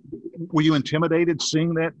intimidating? Were you intimidated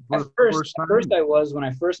seeing that first time? At first I was. When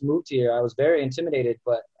I first moved here, I was very intimidated.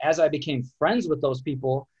 But as I became friends with those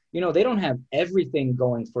people, they don't have everything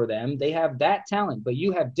going for them. They have that talent, but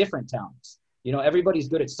you have different talents. Everybody's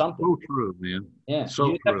good at something. So true, man. Yeah. So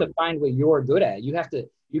you just have to find what you're good at. You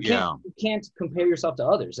can't compare yourself to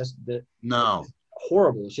others. That's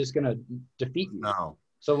horrible. It's just gonna defeat you. No.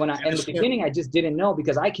 So in the beginning, I just didn't know,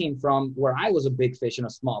 because I came from where I was a big fish in a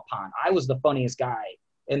small pond. I was the funniest guy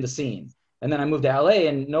in the scene. And then I moved to LA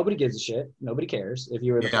and nobody gives a shit. Nobody cares. If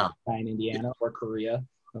you were the funniest guy in Indiana or Korea,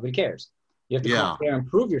 nobody cares. You have to come there and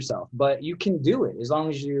prove yourself. But you can do it as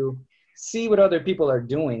long as you see what other people are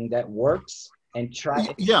doing that works and try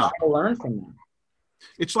to learn from them.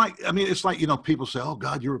 It's like, people say, oh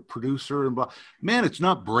God, you're a producer and blah. Man, it's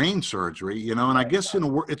not brain surgery, and I guess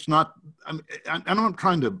it's not, I know I'm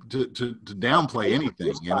trying to downplay anything,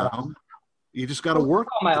 you just got to work.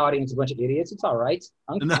 Call my audience a bunch of idiots. It's all right.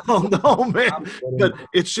 No, man, but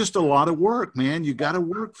it's just a lot of work, man. You got to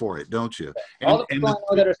work for it, don't you? All the people I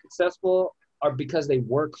know that are successful are because they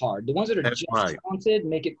work hard. The ones that are just talented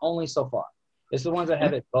make it only so far. It's the ones that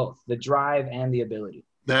have it both, the drive and the ability.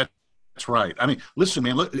 That's right. I mean, listen,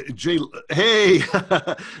 man, look, hey,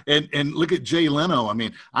 and look at Jay Leno. I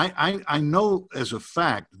mean, I know as a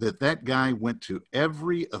fact that guy went to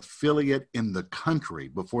every affiliate in the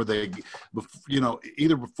country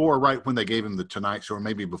either before or right when they gave him the Tonight Show, or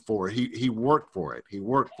maybe before. He worked for it.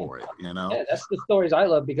 Yeah, that's the stories I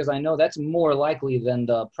love, because I know that's more likely than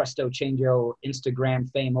the presto changeo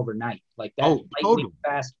Instagram fame overnight. Like that lightning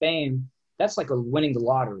fast fame. That's like winning the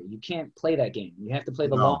lottery. You can't play that game. You have to play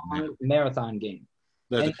the long marathon game.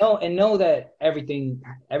 And know that everything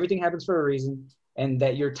happens for a reason, and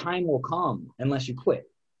that your time will come unless you quit.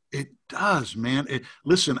 It does, man.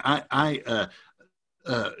 Listen, I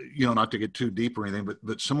not to get too deep or anything,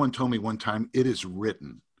 but someone told me one time, it is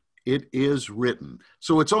written. It is written.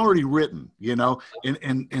 So it's already written,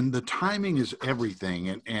 and the timing is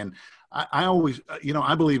everything. And I always,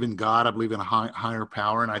 I believe in God. I believe in a higher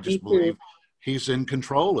power, and I just believe He's in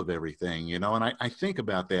control of everything, and I think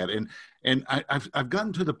about that. And I've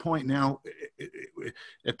gotten to the point now,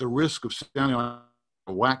 at the risk of sounding like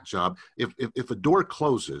a whack job, if a door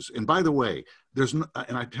closes, and by the way, and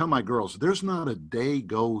I tell my girls, there's not a day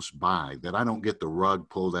goes by that I don't get the rug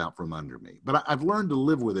pulled out from under me. But I've learned to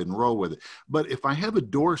live with it and roll with it. But if I have a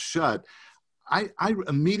door shut, I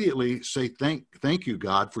immediately say, thank you,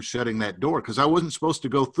 God, for shutting that door, because I wasn't supposed to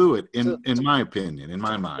go through it, in my opinion, in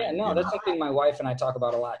my mind. Yeah, no, that's something my wife and I talk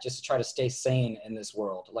about a lot, just to try to stay sane in this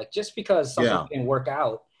world. Like, just because something didn't work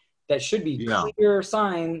out, that should be clear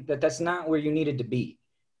sign that that's not where you needed to be.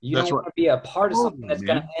 You don't want to be a part of something that's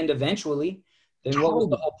going to end eventually. Then what was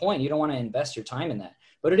the whole point? You don't want to invest your time in that.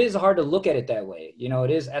 But it is hard to look at it that way.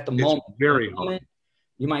 It is at the moment. Very hard.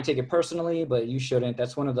 You might take it personally, but you shouldn't.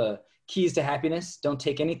 That's one of the keys to happiness. Don't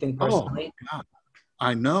take anything personally. Oh, God.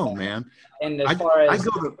 I know, man. And as far as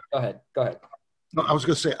go ahead. No, I was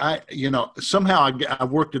going to say, somehow I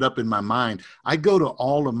worked it up in my mind. I go to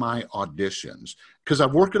all of my auditions because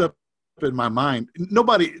I've worked it up in my mind.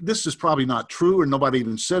 This is probably not true, or nobody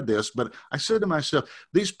even said this, but I said to myself,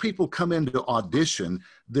 these people come into audition.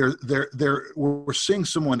 We're seeing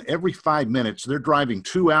someone every 5 minutes. They're driving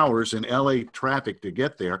 2 hours in LA traffic to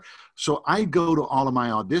get there. So I go to all of my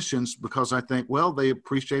auditions because I think, well, they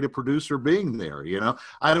appreciate a producer being there.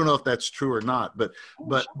 I don't know if that's true or not, but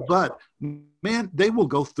man, they will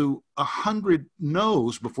go through 100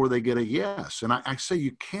 no's before they get a yes. And I say,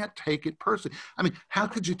 you can't take it personally. I mean, how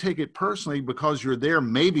could you take it personally because you're there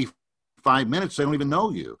maybe 5 minutes, they don't even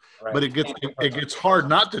know you. Right. But it gets hard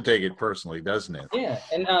not to take it personally, doesn't it? Yeah.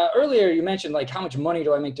 And earlier you mentioned, like, how much money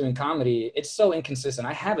do I make doing comedy? It's so inconsistent.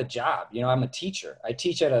 I have a job. I'm a teacher. I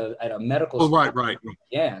teach at a medical school. Right.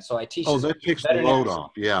 Yeah. So I teach. Oh, that takes the load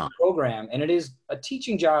off. Yeah. Program. And it is a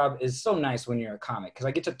teaching job is so nice when you're a comic, because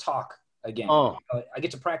I get to talk again. Oh. I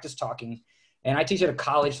get to practice talking. And I teach at a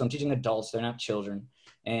college, so I'm teaching adults. They're not children.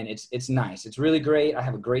 And it's nice. It's really great. I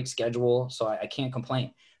have a great schedule, so I can't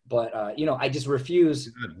complain. But, I just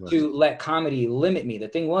refuse to let comedy limit me. The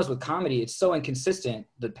thing was with comedy, it's so inconsistent,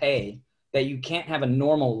 the pay, that you can't have a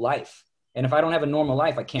normal life. And if I don't have a normal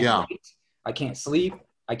life, I can't write, I can't sleep,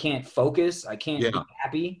 I can't focus, I can't be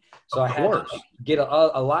happy. So I have to get a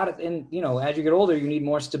lot of, and, as you get older, you need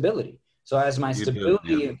more stability. So as my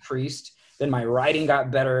stability increased, then my writing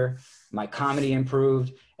got better. my comedy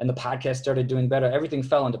improved, and the podcast started doing better. Everything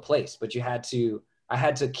fell into place, but I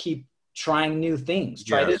had to keep trying new things.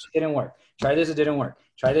 Try this, it didn't work. Try this, it didn't work.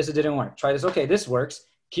 Try this, it didn't work. Try this, okay, this works.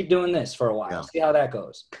 Keep doing this for a while. See how that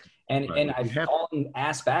goes. And I've fallen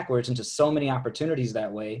ass backwards into so many opportunities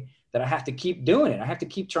that way that I have to keep doing it. I have to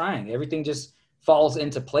keep trying. Everything just falls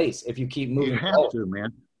into place if you keep moving. You have to,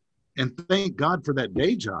 man. And thank God for that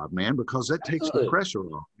day job, man, because that takes the pressure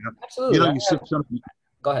off. Absolutely. You know, you said something.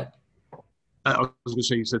 Go ahead. I was going to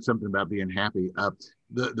say, you said something about being happy.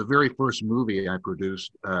 The very first movie I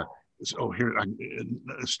produced, here, I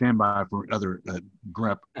stand by for other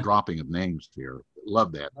dropping of names here.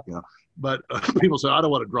 Love that, you know. But people say, I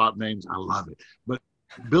don't want to drop names. I love it. But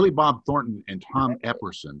Billy Bob Thornton and Tom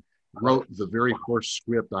Epperson wrote the very first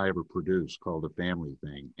script I ever produced called A Family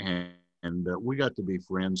Thing. And we got to be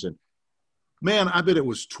friends. And man, I bet it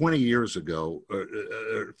was 20 years ago,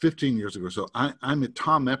 or 15 years ago. So I'm at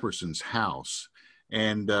Tom Epperson's house,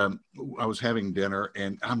 and I was having dinner,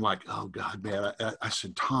 and I'm like, oh God, man. I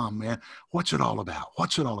said, Tom, man, what's it all about?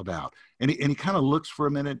 What's it all about? And he kind of looks for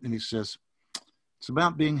a minute, and he says, it's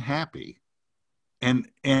about being happy. And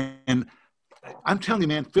I'm telling you,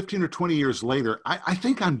 man, 15 or 20 years later, I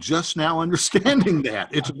think I'm just now understanding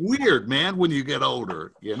that. It's weird, man, when you get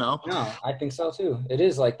older, you know? No, I think so too. It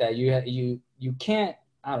is like that. You can't,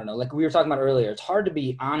 I don't know, like we were talking about earlier, it's hard to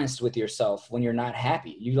be honest with yourself when you're not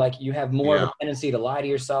happy. You have more of a tendency to lie to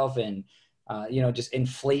yourself and, just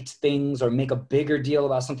inflate things or make a bigger deal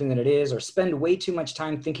about something than it is, or spend way too much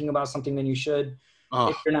time thinking about something than you should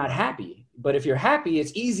if you're not happy. But if you're happy,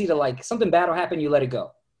 it's easy to, like, something bad will happen, you let it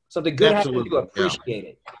go. Something good happens, you appreciate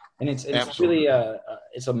it. And it's really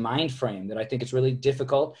it's a mind frame that I think it's really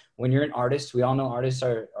difficult when you're an artist. We all know artists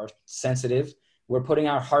are sensitive. We're putting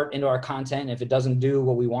our heart into our content. And if it doesn't do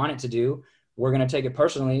what we want it to do, we're going to take it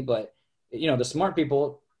personally. But, the smart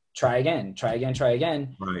people try again.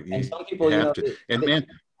 Right. And some people, man,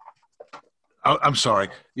 I'm sorry.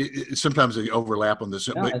 Sometimes they overlap on this,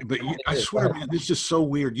 but I swear, man, it's just so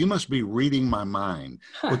weird. You must be reading my mind,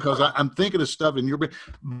 because I'm thinking of stuff in your brain.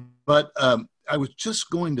 But I was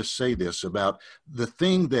just going to say this about the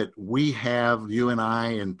thing that we have, you and I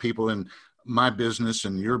and people in my business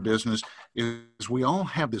and your business, is we all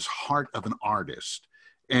have this heart of an artist.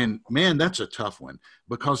 And man, that's a tough one,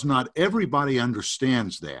 because not everybody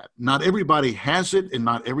understands that. Not everybody has it, and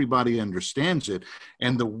not everybody understands it.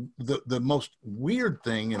 And the most weird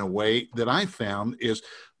thing, in a way, that I found is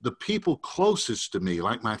the people closest to me,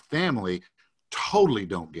 like my family, totally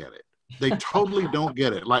don't get it. They totally don't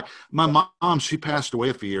get it. Like my mom, she passed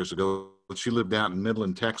away a few years ago. She lived out in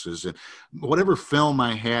Midland, Texas, and whatever film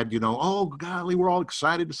I had, oh golly, we're all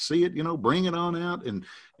excited to see it, bring it on out.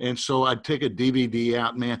 And so I'd take a DVD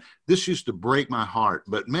out, man. This used to break my heart,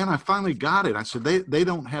 but man, I finally got it. I said, they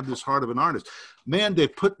don't have this heart of an artist. Man, they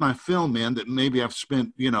put my film in that maybe I've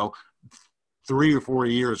spent, 3 or 4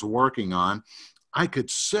 years working on. I could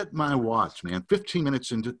set my watch, man, 15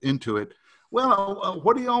 minutes into it. Well,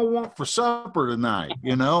 what do y'all want for supper tonight?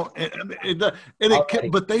 But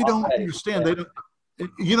they don't understand. They don't.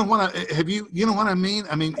 You know what? You know what I mean?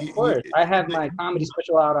 I mean, of course. I have my comedy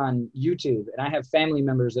special out on YouTube, and I have family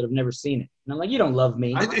members that have never seen it, and I'm like, you don't love me.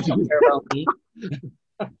 You don't care about me.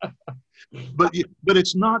 but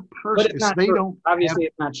it's not personal. They don't. Obviously,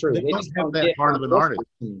 it's not true. They just don't have that part of an artist.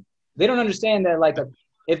 They don't understand that, like,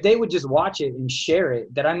 if they would just watch it and share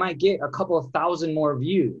it, that I might get a couple of thousand more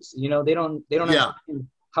views. They don't understand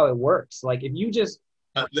how it works. Like, if you just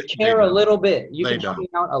care a little bit, you can help me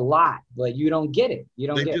out a lot, but you don't get it. You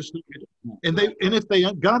don't get it. And if they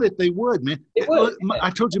got it, they would, man.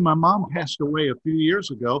 I told you my mom passed away a few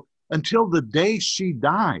years ago. Until the day she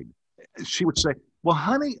died, she would say, well,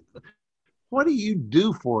 honey, what do you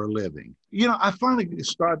do for a living? I finally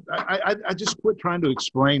I just quit trying to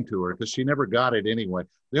explain to her, because she never got it anyway.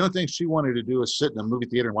 The only thing she wanted to do was sit in a movie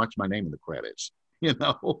theater and watch my name in the credits,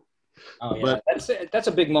 Oh, yeah. But that's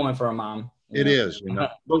a big moment for a mom. It is,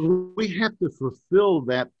 But we have to fulfill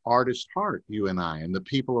that artist heart, you and I, and the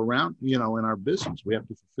people around, in our business. We have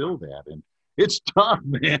to fulfill that. And it's tough,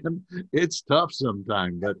 man. It's tough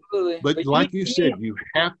sometimes. But like you said, you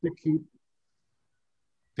have to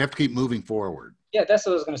keep moving forward. Yeah, that's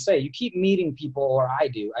what I was going to say. You keep meeting people, or I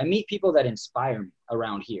do. I meet people that inspire me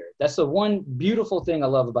around here. That's the one beautiful thing I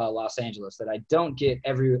love about Los Angeles that I don't get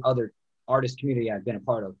every other artist community I've been a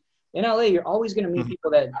part of. In LA, you're always going to meet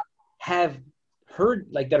people that have heard,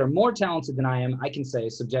 like, that are more talented than I am, I can say,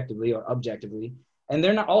 subjectively or objectively, and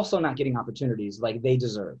they're also not getting opportunities like they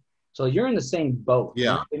deserve. So you're in the same boat. Yeah. You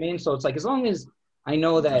know what I mean? So it's like, as long as I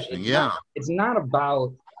know that it's not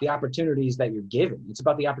about the opportunities that you're given. It's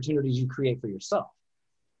about the opportunities you create for yourself.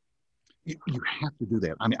 you have to do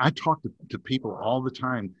that. I mean, I talk to people all the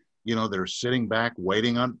time, you know, they're sitting back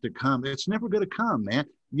waiting on it to come. It's never going to come, man.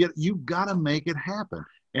 Yet you've got to make it happen.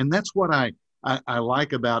 And that's what I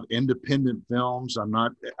like about independent films.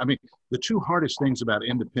 I mean, the two hardest things about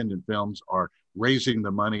independent films are raising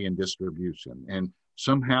the money and distribution. And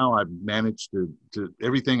somehow I've managed to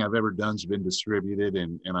everything I've ever done has been distributed,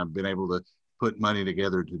 and I've been able to put money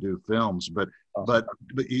together to do films. But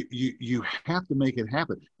you have to make it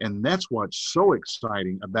happen. And that's what's so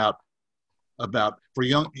exciting about for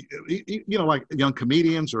young, you know, like young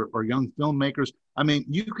comedians or young filmmakers. I mean,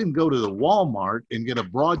 you can go to the Walmart and get a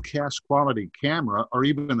broadcast quality camera or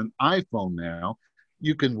even an iPhone now.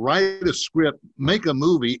 You can write a script, make a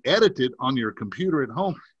movie, edit it on your computer at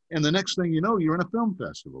home, and the next thing you know, you're in a film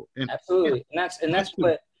festival. And absolutely, and that's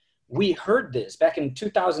what we heard this back in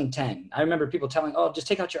 2010. I remember people telling, "Oh, just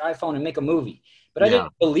take out your iPhone and make a movie," but I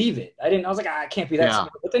didn't believe it. I was like, "I can't be that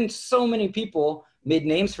smart." But then so many people made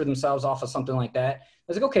names for themselves off of something like that. I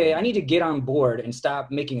was like, okay, I need to get on board and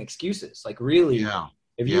stop making excuses. Like, really,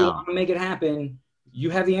 if you want to make it happen,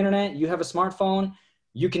 you have the internet, you have a smartphone,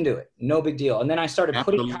 you can do it. No big deal. And then I started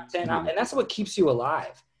putting content out, and that's what keeps you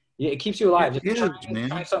alive. It keeps you alive.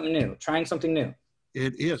 Trying something new.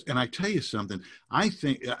 It is. And I tell you something, I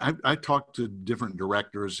think I talked to different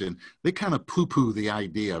directors and they kind of poo-poo the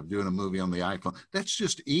idea of doing a movie on the iPhone. That's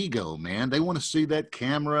just ego, man. They want to see that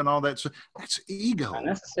camera and all that stuff. That's ego. Not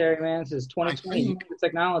necessary, man. This is 2020. You the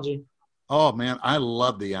technology. Oh, man, I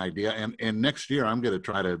love the idea. And next year I'm going to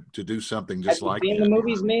try to do something just like that. Have you seen the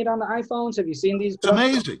movies made on the iPhones? Have you seen these? It's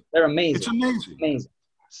amazing. They're amazing. It's amazing. Amazing.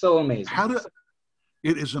 So amazing.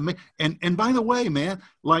 It is amazing. And by the way, man,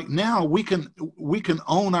 like now we can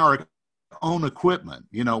own our own equipment,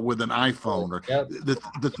 you know, with an iPhone. Or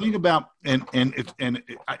the thing about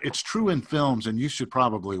it's true in films, and you should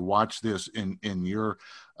probably watch this in your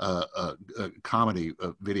comedy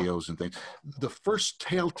videos and things. The first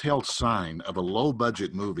telltale sign of a low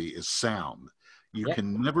budget movie is sound. You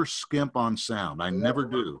can never skimp on sound. I never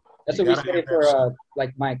do. That's what we say for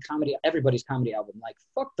like my comedy, everybody's comedy album. Like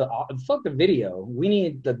fuck the video. We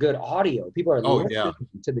need the good audio. People are listening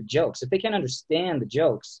to the jokes. If they can't understand the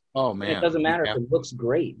jokes, it doesn't matter if it looks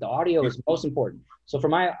great. The audio is most important. So for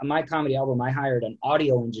my comedy album, I hired an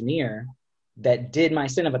audio engineer that did my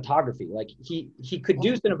cinematography. Like he could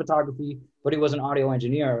do cinematography, but he was an audio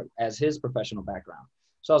engineer as his professional background.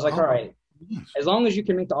 So I was like, all right. As long as you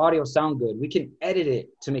can make the audio sound good, we can edit it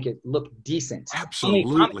to make it look decent.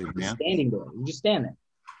 Absolutely, man. Standing there. You just stand there.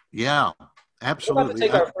 Yeah, absolutely. We're about to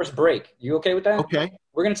take our first break. You okay with that? Okay.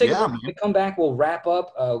 We're going to take a break. When we come back, we'll wrap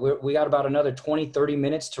up. We got about another 20, 30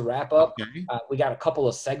 minutes to wrap up. Okay. We got a couple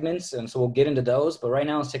of segments, and so we'll get into those. But right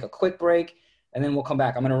now, let's take a quick break, and then we'll come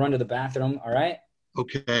back. I'm going to run to the bathroom, all right?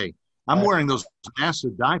 Okay. I'm wearing those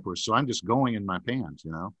massive diapers, so I'm just going in my pants,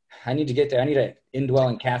 you know. I need to get there. I need an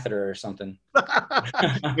indwelling catheter or something.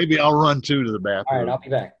 Maybe I'll run to the bathroom. All right, I'll be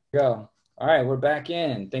back. Go. All right, we're back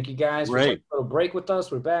in. Thank you guys for taking a little break with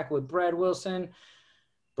us. We're back with Brad Wilson.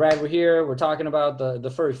 Brad, we're here. We're talking about the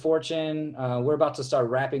Furry Fortune. We're about to start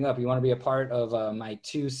wrapping up. You want to be a part of my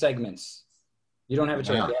 2 segments. You don't have a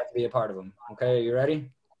choice. You have to be a part of them. Okay, are you ready?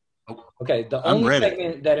 Okay, the only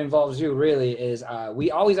segment that involves you really is we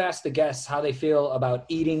always ask the guests how they feel about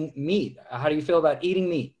eating meat. How do you feel about eating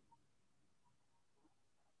meat?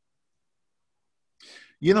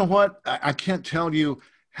 You know what? I can't tell you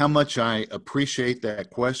how much I appreciate that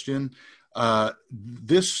question.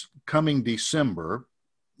 This coming December,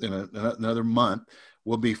 in another month,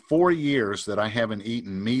 will be 4 years that I haven't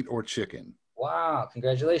eaten meat or chicken. Wow,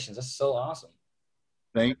 congratulations. That's so awesome.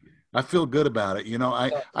 Thank you. I feel good about it. You know,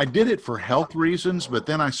 I did it for health reasons, but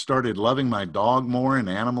then I started loving my dog more and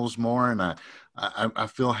animals more, and I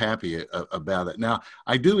feel happy about it. Now,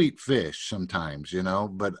 I do eat fish sometimes, you know,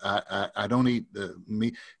 but I don't eat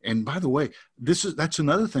meat. And by the way, that's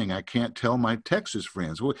another thing I can't tell my Texas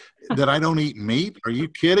friends, that I don't eat meat. Are you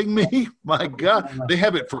kidding me? My God, they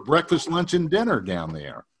have it for breakfast, lunch, and dinner down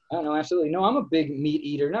there. Oh, no, absolutely. No, I'm a big meat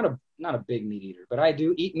eater. Not a big meat eater, but I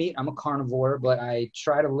do eat meat. I'm a carnivore, but I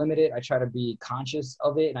try to limit it. I try to be conscious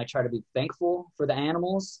of it, and I try to be thankful for the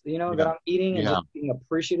animals, you know, that I'm eating, and just being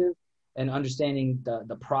appreciative and understanding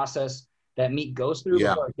the process that meat goes through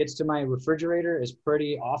before it gets to my refrigerator is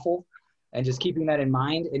pretty awful. And just keeping that in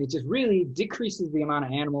mind, and it just really decreases the amount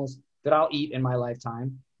of animals that I'll eat in my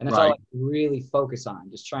lifetime. And that's all I really focus on,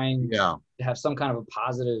 just trying to have some kind of a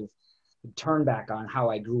positive turn back on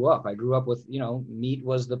how I grew up. I grew up with, you know, meat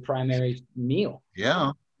was the primary meal.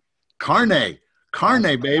 Yeah. Carne, baby. Carne,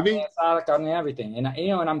 everything. And, you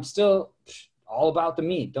know, and I'm still all about the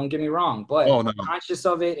meat. Don't get me wrong, but I'm conscious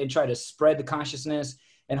of it and try to spread the consciousness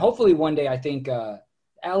And hopefully one day, I think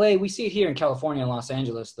LA, we see it here in California and Los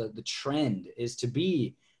Angeles, the trend is to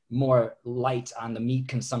be more light on the meat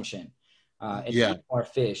consumption, and to eat more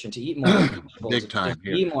fish and to eat more vegetables, Big time and to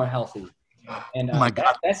here. be more healthy. And My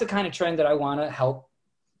God. that's the kind of trend that I want to help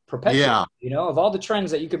perpetuate. Yeah. You know, of all the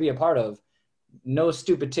trends that you could be a part of, no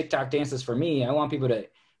stupid TikTok dances for me. I want people to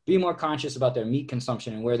be more conscious about their meat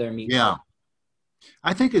consumption and where their meat Yeah. comes.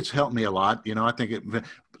 I think it's helped me a lot. You know, I think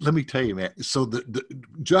let me tell you, man. So the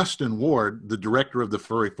Justin Ward, the director of the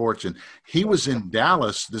Furry Fortune, he was in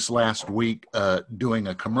Dallas this last week doing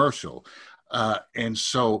a commercial. And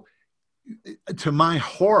so to my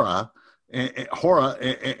horror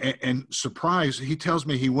and surprise, he tells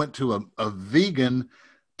me he went to a vegan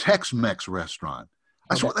Tex-Mex restaurant.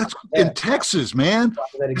 That's in Texas, man.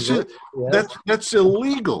 That's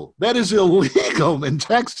illegal. That is illegal in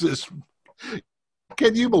Texas.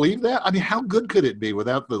 Can you believe that? I mean, how good could it be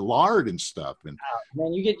without the lard and stuff? And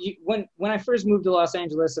man, when I first moved to Los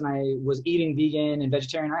Angeles and I was eating vegan and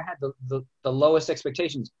vegetarian, I had the lowest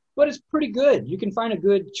expectations, but it's pretty good. You can find a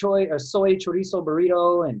good soy chorizo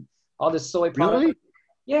burrito and all this soy product. Really?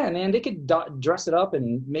 Yeah, man, they could dress it up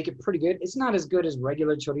and make it pretty good. It's not as good as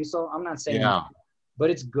regular chorizo. I'm not saying that, but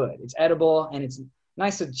it's good. It's edible, and it's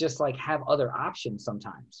nice to just like have other options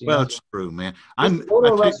sometimes. Well, it's true, man. Just go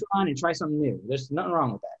to a restaurant and try something new. There's nothing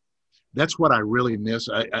wrong with that. That's what I really miss.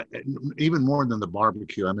 I even more than the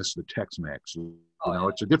barbecue, I miss the Tex-Mex. You know,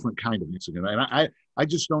 it's a different kind of Mexican. And I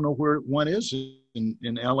just don't know where one is in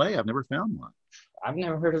LA. I've never found one. I've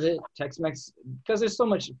never heard of it. Tex-Mex, because there's so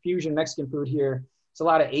much fusion Mexican food here. It's a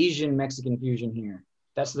lot of Asian Mexican fusion here.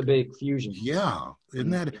 That's the big fusion. Yeah, isn't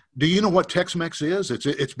that? Do you know what Tex-Mex is?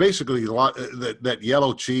 It's basically a lot that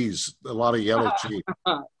yellow cheese, a lot of yellow cheese.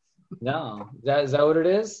 No, is that what it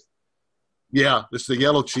is? Yeah, it's the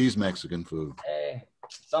yellow cheese Mexican food. Hey,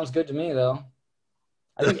 sounds good to me though.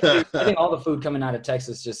 I think all the food coming out of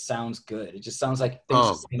Texas just sounds good. It just sounds like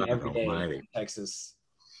things every day in Texas.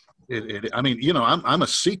 I mean, you know, I'm a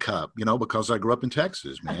C cup, you know, because I grew up in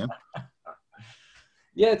Texas, man.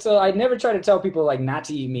 Yeah, so I never try to tell people like not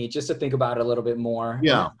to eat meat, just to think about it a little bit more.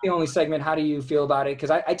 Yeah. The only segment, how do you feel about it?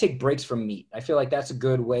 Because I take breaks from meat. I feel like that's a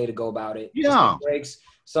good way to go about it. Yeah. Breaks.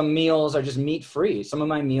 Some meals are just meat free. Some of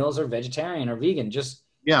my meals are vegetarian or vegan. Just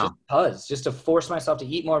to force myself to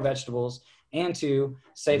eat more vegetables and to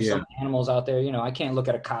save some animals out there. You know, I can't look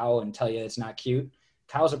at a cow and tell you it's not cute.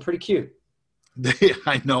 Cows are pretty cute.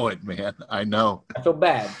 I know it, man. I know. I feel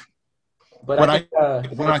bad. But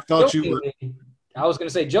when I thought you were. I was going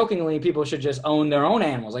to say, jokingly, people should just own their own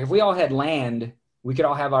animals. Like if we all had land, we could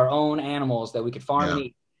all have our own animals that we could farm and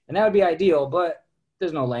eat. And that would be ideal, but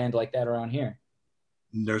there's no land like that around here.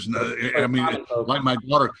 There's no, I mean, like my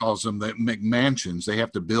daughter calls them the McMansions. They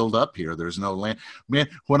have to build up here. There's no land. Man,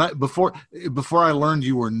 before I learned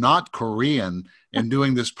you were not Korean and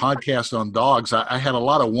doing this podcast on dogs, I had a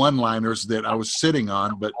lot of one-liners that I was sitting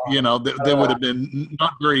on, but you know, they would have been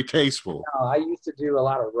not very tasteful. No, I used to do a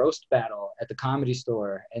lot of roast battle at the Comedy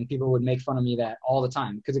Store, and people would make fun of me that all the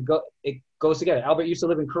time because it goes together. Albert used to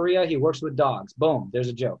live in Korea. He works with dogs. Boom, there's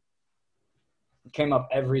a joke. It came up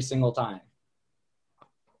every single time.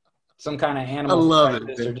 Some kind of animal. I love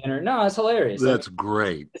it. Or dinner. No, it's hilarious. That's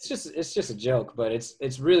great. It's just a joke, but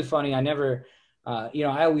it's really funny. I never, I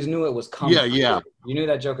always knew it was coming. Yeah. You knew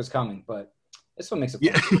that joke was coming, but that's what makes it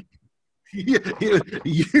fun. You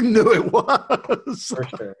knew it was. For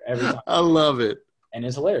sure. Every time. I love it. And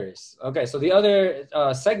it's hilarious. Okay, so the other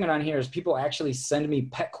segment on here is people actually send me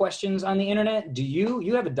pet questions on the internet. Do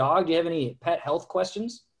you have a dog? Do you have any pet health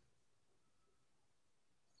questions?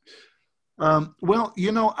 Well,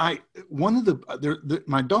 you know,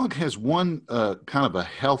 my dog has one kind of a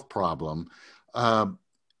health problem,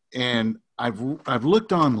 and I've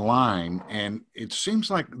looked online, and it seems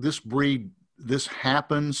like this breed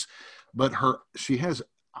happens, but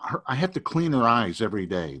I have to clean her eyes every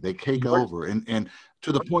day. They cake over, and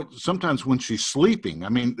to the point sometimes when she's sleeping, I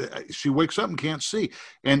mean, she wakes up and can't see,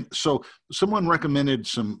 and so someone recommended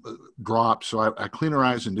some drops. So I clean her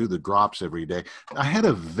eyes and do the drops every day. I had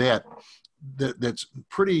a vet that's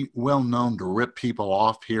pretty well known to rip people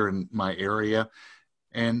off here in my area,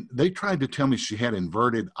 and they tried to tell me she had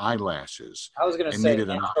inverted eyelashes. I was going to say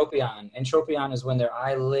entropion. Entropion is when their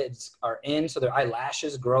eyelids are in, so their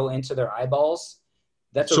eyelashes grow into their eyeballs.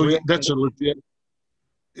 It's legit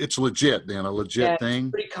then, a legit thing.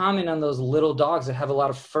 It's pretty common on those little dogs that have a lot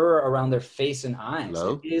of fur around their face and eyes.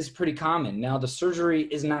 Hello? It is pretty common. Now, the surgery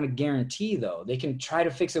is not a guarantee, though. They can try to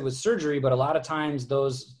fix it with surgery, but a lot of times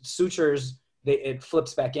those sutures, it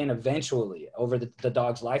flips back in eventually over the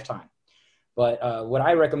dog's lifetime. But what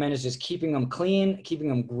I recommend is just keeping them clean, keeping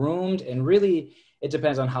them groomed, and really it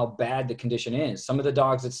depends on how bad the condition is. Some of the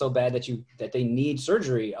dogs, it's so bad that they need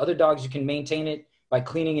surgery. Other dogs, you can maintain it by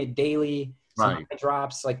cleaning it daily. Some Right. eye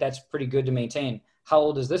drops, like that's pretty good to maintain. How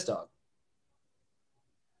old is this dog?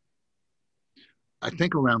 I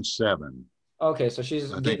think around 7. Okay, so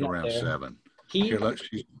she's I think getting up around there. 7. Here,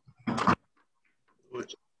 He,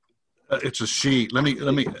 it's a she. Let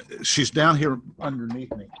me. She's down here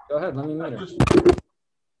underneath me. go ahead, let me meet her. Look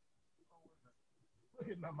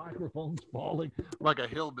at my microphone's falling like a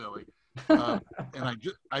hillbilly. And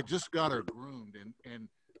I just got her groomed, and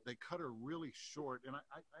they cut her really short, and I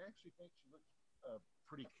actually think she looks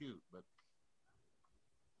pretty cute. But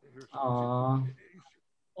here's Aww.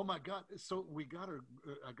 oh my God! So we got her.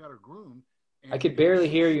 I got her groomed. I could barely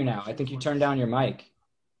hear you now. I think you turned down your mic.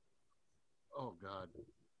 Oh God.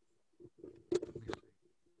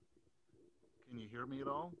 Can you hear me at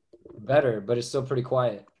all? Better, but it's still pretty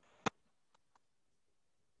quiet.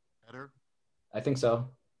 Better? I think so.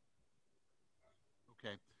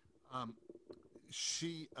 Okay.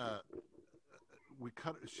 She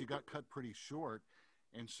got cut pretty short,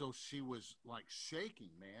 and so she was like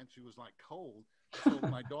shaking, man. She was like cold. So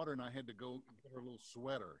my daughter and I had to go get her a little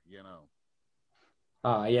sweater, you know.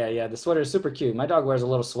 Oh, yeah. The sweater is super cute. My dog wears a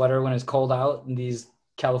little sweater when it's cold out in these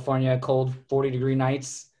California cold 40-degree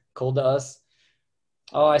nights, cold to us.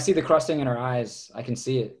 Oh, I see the crusting in her eyes. I can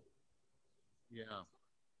see it. Yeah.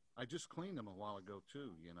 I just cleaned them a while ago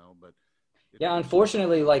too, you know, but Yeah,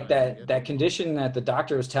 unfortunately, like that condition that the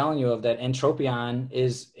doctor was telling you of, that entropion,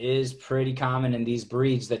 is pretty common in these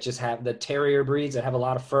breeds that just have the terrier breeds that have a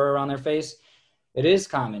lot of fur around their face. It is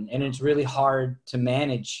common, and it's really hard to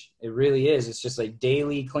manage. It really is. It's just like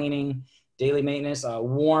daily cleaning, daily maintenance,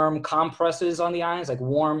 warm compresses on the eyes, like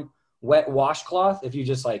warm, wet washcloth. If you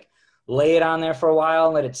just like lay it on there for a while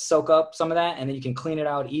and let it soak up some of that, and then you can clean it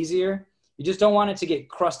out easier. You just don't want it to get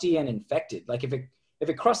crusty and infected. Like if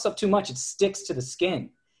it crusts up too much, it sticks to the skin.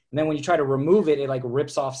 And then when you try to remove it, it like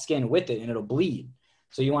rips off skin with it and it'll bleed.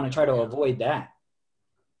 So you want to try to avoid that.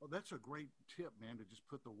 Oh, that's a great tip, man, to just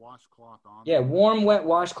put the washcloth on. Yeah, warm, wet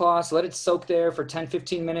washcloths, let it soak there for 10,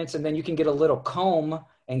 15 minutes, and then you can get a little comb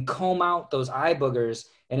and comb out those eye boogers,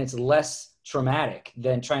 and it's less traumatic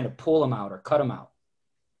than trying to pull them out or cut them out.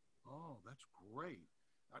 Oh, that's great.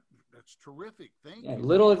 That's terrific. Thank Yeah, you.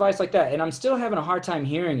 little advice like that. And I'm still having a hard time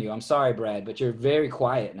hearing you. I'm sorry, Brad, but you're very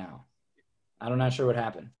quiet now. I'm not sure what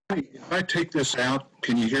happened. If I take this out,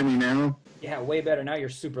 can you hear me now? Yeah, way better. Now you're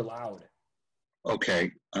super loud.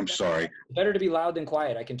 Okay, I'm sorry. Better to be loud than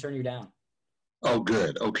quiet. I can turn you down. Oh,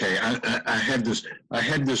 good. Okay, I had this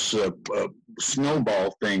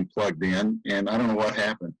snowball thing plugged in, and I don't know what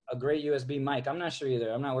happened. A great USB mic. I'm not sure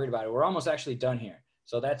either. I'm not worried about it. We're almost actually done here.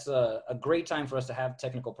 So that's a great time for us to have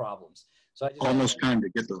technical problems. So Almost time to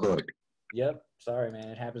get the hook. Yep. Sorry, man.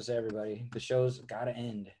 It happens to everybody. The show's got to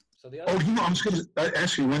end. So the other. Oh, you know, I was going to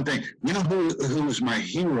ask you one thing. You know who was my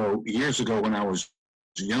hero years ago when I was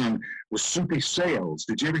young was Soupy Sales.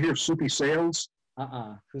 Did you ever hear of Soupy Sales?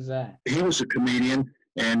 Who's that? He was a comedian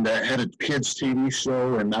and had a kids TV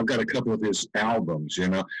show, and I've got a couple of his albums. You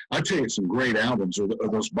know, I tell you, some great albums are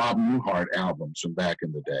those Bob Newhart albums from back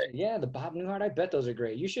in the day. Yeah, the Bob Newhart. I bet those are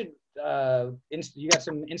great. You should. You got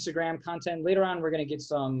some Instagram content later on. We're gonna get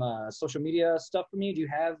some social media stuff from you. Do you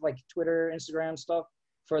have like Twitter, Instagram stuff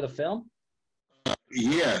for the film?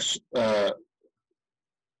 Yes.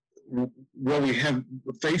 Well, we have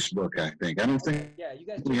Facebook, I think. I don't think you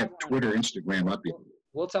guys we have Twitter, Instagram up yet.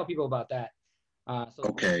 We'll tell people about that.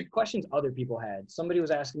 Okay. Questions other people had. Somebody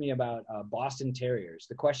was asking me about Boston Terriers.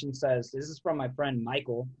 The question says, this is from my friend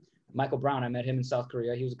Michael Brown. I met him in South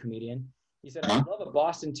Korea. He was a comedian. He said, I love a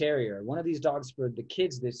Boston Terrier. One of these dogs for the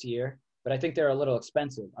kids this year, but I think they're a little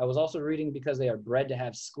expensive. I was also reading because they are bred to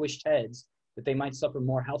have squished heads that they might suffer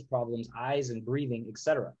more health problems, eyes and breathing,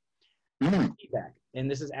 etc. Feedback. And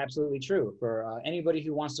this is absolutely true for anybody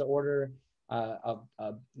who wants to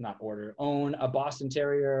own a Boston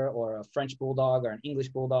Terrier or a French Bulldog or an English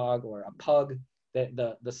Bulldog or a Pug.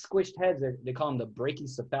 The squished heads, they call them the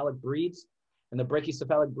brachycephalic breeds. And the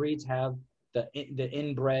brachycephalic breeds have the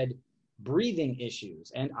inbred breathing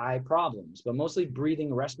issues and eye problems, but mostly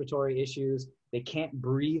breathing respiratory issues. They can't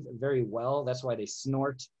breathe very well. That's why they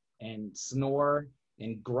snort and snore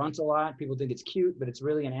and grunt a lot. People think it's cute, but it's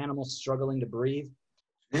really an animal struggling to breathe.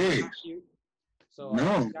 Hey. So,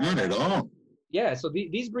 no, not at all. Yeah, so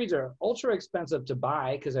these breeds are ultra expensive to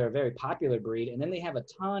buy because they're a very popular breed, and then they have a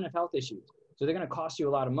ton of health issues. So they're going to cost you a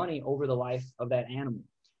lot of money over the life of that animal.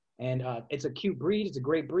 And it's a cute breed. It's a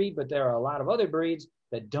great breed, but there are a lot of other breeds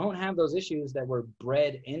that don't have those issues that were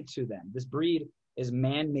bred into them. This breed is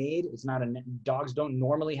man-made. It's not dogs don't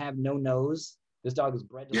normally have no nose. This dog is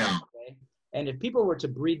bred to live that way. And if people were to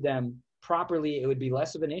breed them properly, it would be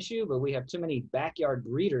less of an issue, but we have too many backyard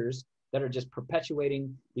breeders that are just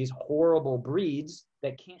perpetuating these horrible breeds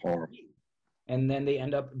that can't breed. And then they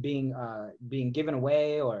end up being given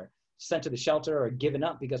away or sent to the shelter or given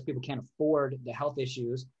up because people can't afford the health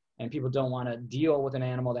issues and people don't want to deal with an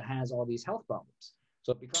animal that has all these health problems.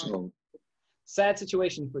 So it becomes a sad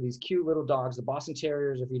situation for these cute little dogs. The Boston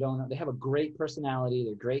Terriers, if you don't know, they have a great personality.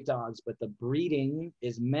 They're great dogs, but the breeding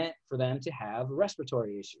is meant for them to have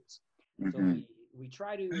respiratory issues. So we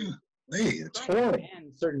try to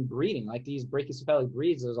ban certain breeding, like these brachycephalic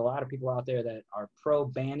breeds. There's a lot of people out there that are pro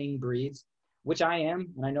banning breeds, which I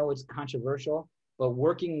am, and I know it's controversial, but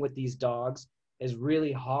working with these dogs is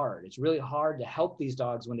really hard. It's really hard to help these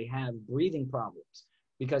dogs when they have breathing problems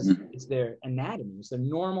because it's their anatomy, it's their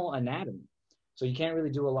normal anatomy. So you can't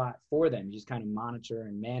really do a lot for them. You just kind of monitor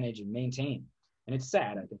and manage and maintain. And it's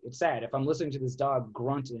sad, I think. It's sad. If I'm listening to this dog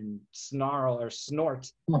grunt and snarl or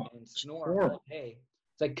snort and snore all day,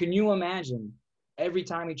 it's like, can you imagine every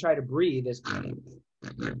time he tried to breathe is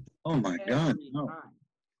oh my God. No.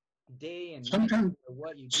 Day and sometimes, night,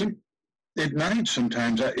 what you do. At night,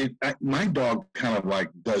 sometimes my dog kind of like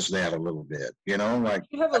does that a little bit, you know, like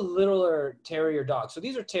you have a littler terrier dog. So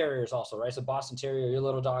these are terriers also, right? So Boston Terrier, your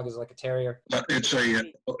little dog is like a terrier. It's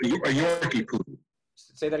a Yorkie poo.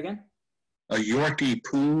 Say that again. A Yorkie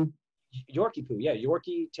poo. Yorkie poo, yeah,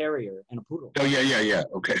 Yorkie Terrier and a poodle. Oh yeah.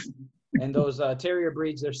 Okay. And those terrier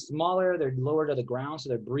breeds, they're smaller, they're lower to the ground, so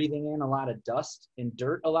they're breathing in a lot of dust and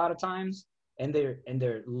dirt a lot of times. And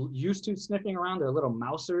they're used to sniffing around. They're little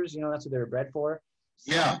mousers, you know, that's what they're bred for.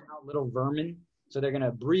 Yeah. Little vermin. So they're going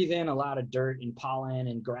to breathe in a lot of dirt and pollen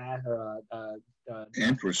and grass.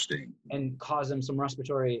 Interesting. And cause them some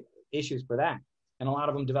respiratory issues for that. And a lot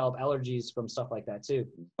of them develop allergies from stuff like that too.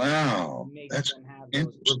 Wow. Makes them have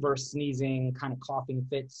those reverse sneezing, kind of coughing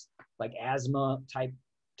fits, like asthma type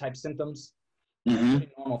symptoms. That's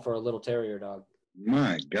pretty normal for a little terrier dog.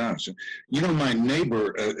 My gosh. You know, my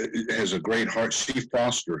neighbor has a great heart. She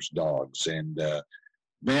fosters dogs, and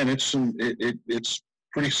man, it's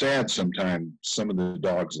pretty sad sometimes, some of the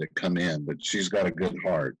dogs that come in, but she's got a good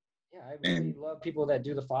heart. Yeah, I really love people that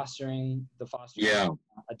do the fostering,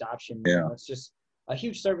 adoption. Yeah. It's just a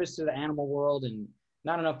huge service to the animal world, and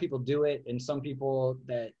not enough people do it. And some people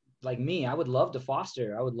that, like me, I would love to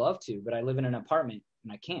foster. I would love to, but I live in an apartment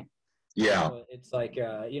and I can't. Yeah. So it's like,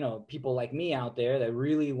 you know, people like me out there that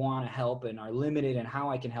really want to help and are limited in how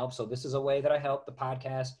I can help. So this is a way that I help the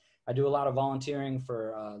podcast. I do a lot of volunteering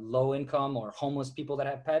for low income or homeless people that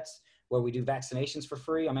have pets where we do vaccinations for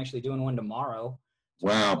free. I'm actually doing one tomorrow.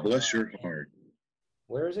 Wow. Bless your heart.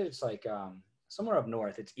 Where is it? It's like somewhere up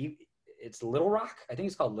north. It's Little Rock. I think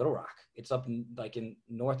it's called Little Rock. It's up in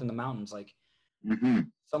north in the mountains, like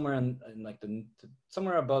somewhere in like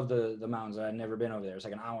somewhere above the mountains. I've never been over there. It's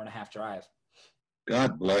like an hour and a half drive.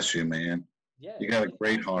 God bless you, man. Yeah, you got a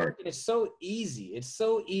great heart. It's so easy. It's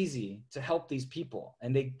so easy to help these people,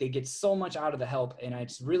 and they get so much out of the help. And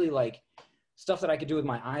it's really like stuff that I could do with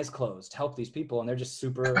my eyes closed to help these people, and they're just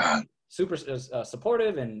super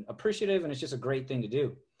supportive and appreciative, and it's just a great thing to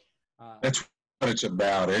do. That's what it's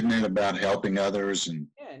about, isn't it? About helping others, and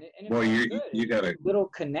boy, you got a little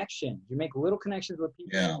connection. You make little connections with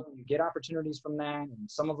people, and you get opportunities from that, and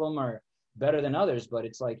some of them are better than others, but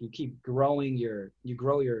it's like you keep growing your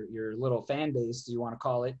little fan base, you want to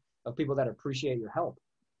call it, of people that appreciate your help.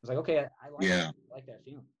 It's like, okay, I like that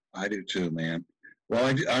feeling. I do too, man.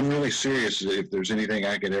 Well, I'm really serious. If there's anything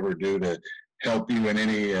I could ever do to help you in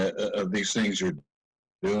any of these things you're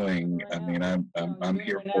doing, I mean, I'm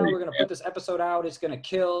here for you. We're going to put this episode out. It's going to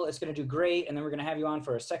kill. It's going to do great. And then we're going to have you on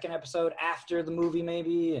for a second episode after the movie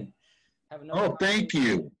maybe, and have another. Oh, thank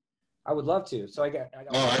you. I would love to. So I got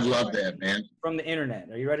I'd love that, man. From the internet.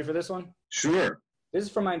 Are you ready for this one? Sure. This is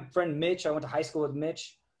from my friend Mitch. I went to high school with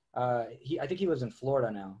Mitch. I think he lives in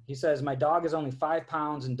Florida now. He says, my dog is only 5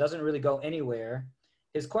 pounds and doesn't really go anywhere.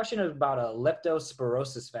 His question is about a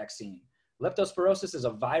leptospirosis vaccine. Leptospirosis is a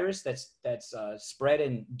virus that's spread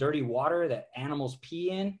in dirty water that animals pee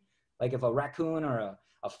in. Like if a raccoon or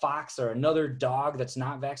a fox or another dog that's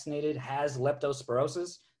not vaccinated has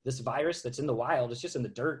leptospirosis, this virus that's in the wild, it's just in the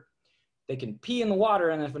dirt. They can pee in the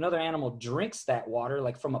water, and if another animal drinks that water,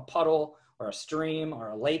 like from a puddle or a stream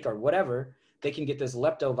or a lake or whatever, they can get this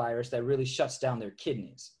leptovirus that really shuts down their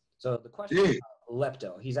kidneys. So the question is about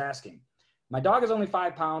lepto. He's asking, my dog is only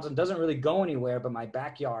 5 pounds and doesn't really go anywhere but my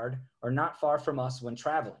backyard or not far from us when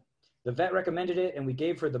traveling. The vet recommended it, and we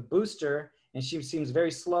gave her the booster, and she seems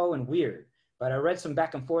very slow and weird. But I read some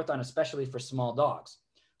back and forth on especially for small dogs.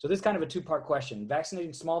 So this is kind of a two-part question.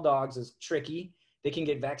 Vaccinating small dogs is tricky. They can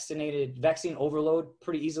get vaccine overload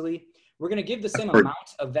pretty easily. We're going to give the same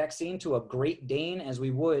amount of vaccine to a Great Dane as we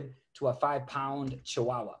would to a 5-pound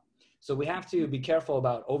Chihuahua. So we have to be careful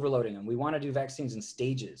about overloading them. We want to do vaccines in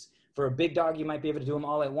stages. For a big dog, you might be able to do them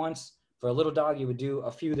all at once. For a little dog, you would do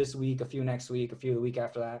a few this week, a few next week, a few the week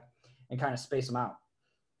after that, and kind of space them out.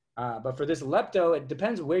 But for this lepto, it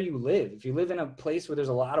depends where you live. If you live in a place where there's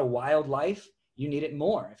a lot of wildlife, you need it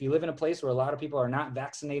more. If you live in a place where a lot of people are not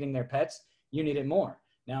vaccinating their pets, you need it more.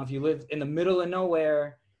 Now, if you live in the middle of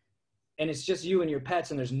nowhere and it's just you and your pets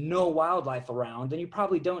and there's no wildlife around, then you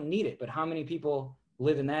probably don't need it. But how many people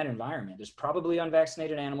live in that environment? There's probably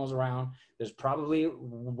unvaccinated animals around. There's probably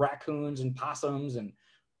raccoons and possums and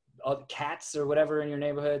cats or whatever in your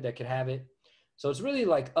neighborhood that could have it. So it's really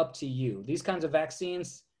like up to you. These kinds of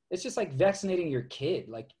vaccines, it's just like vaccinating your kid.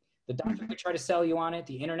 Like the doctor could try to sell you on it.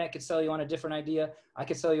 The internet could sell you on a different idea. I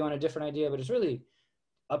could sell you on a different idea, but it's really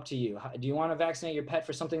up to you. Do you want to vaccinate your pet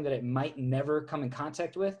for something that it might never come in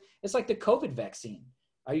contact with? It's like the COVID vaccine.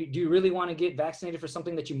 Do you really want to get vaccinated for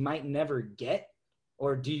something that you might never get?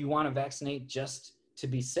 Or do you want to vaccinate just to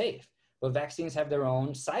be safe? But vaccines have their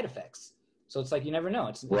own side effects. So it's like, you never know.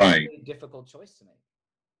 It's a really difficult choice to make.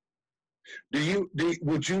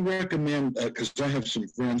 Would you recommend, because I have some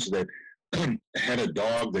friends that had a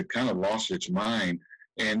dog that kind of lost its mind,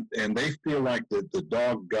 and they feel like the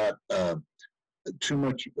dog got too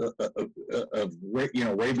much of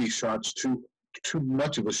rabies shots, too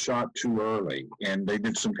much of a shot too early, and they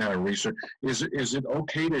did some kind of research. Is it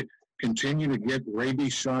okay to continue to get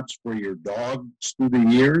rabies shots for your dogs through the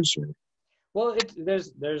years? Or? Well,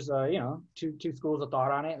 there's two schools of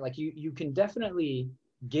thought on it. Like you can definitely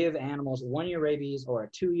give animals 1-year rabies or a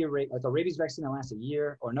 2-year like a rabies vaccine that lasts a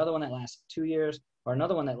year, or another one that lasts 2 years, or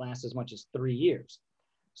another one that lasts as much as 3 years.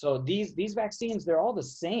 So these vaccines, they're all the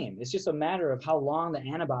same. It's just a matter of how long the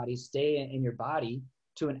antibodies stay in your body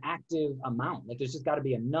to an active amount. Like there's just got to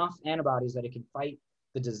be enough antibodies that it can fight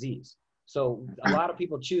the disease. So a lot of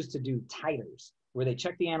people choose to do titers, where they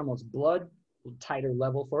check the animal's blood titer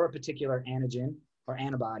level for a particular antigen or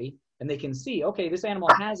antibody, and they can see, okay, this animal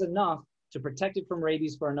has enough to protect it from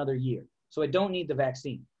rabies for another year. So I don't need the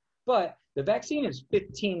vaccine. But the vaccine is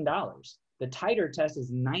 $15. The titer test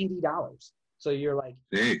is $90. So you're like,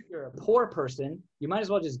 if you're a poor person, you might as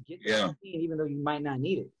well just get the vaccine even though you might not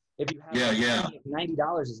need it. If you have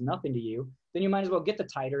 $90 is nothing to you, then you might as well get the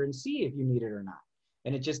titer and see if you need it or not.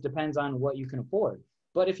 And it just depends on what you can afford.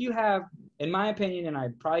 But if you have, in my opinion, and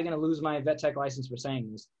I'm probably going to lose my vet tech license for saying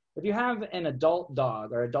this, if you have an adult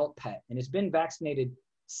dog or adult pet and it's been vaccinated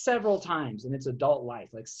several times in its adult life,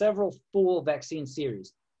 like several full vaccine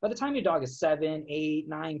series, by the time your dog is 7, 8,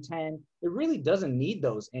 9, 10, it really doesn't need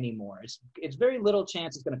those anymore. It's very little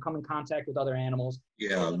chance it's going to come in contact with other animals.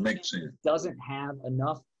 Yeah, it makes sense. It doesn't have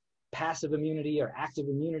enough passive immunity or active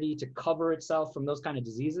immunity to cover itself from those kind of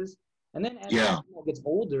diseases. And then as the animal gets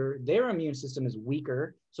older, their immune system is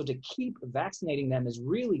weaker. So to keep vaccinating them is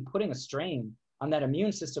really putting a strain on that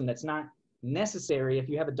immune system that's not necessary if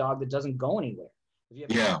you have a dog that doesn't go anywhere. If you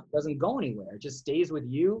have a dog that doesn't go anywhere, it just stays with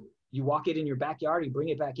you. You walk it in your backyard, you bring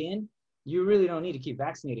it back in, you really don't need to keep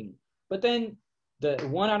vaccinating it. But then the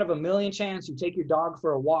 1 out of a million chance you take your dog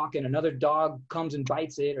for a walk and another dog comes and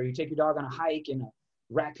bites it, or you take your dog on a hike and a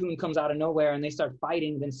raccoon comes out of nowhere and they start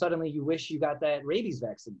fighting, then suddenly you wish you got that rabies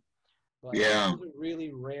vaccine. But those are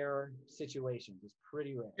really rare situations. It's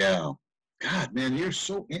pretty rare. Yeah. God, man,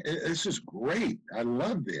 this is great. I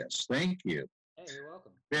love this. Thank you. Hey, you're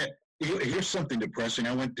welcome. Here's something depressing.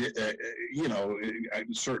 I went to, at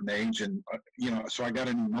a certain age, and, so I got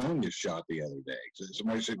a pneumonia shot the other day. So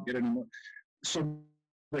somebody said, get a pneumonia. So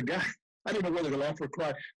the guy, I didn't know whether to laugh or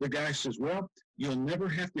cry. The guy says, well, you'll never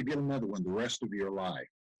have to get another one the rest of your life.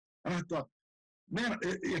 And I thought, man,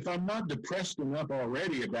 if I'm not depressed enough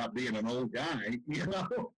already about being an old guy,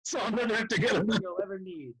 so I'll never have to get another. You'll ever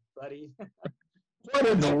need, buddy. What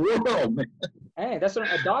in the world, man? Hey, that's what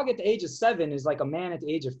a dog at the age of 7 is like a man at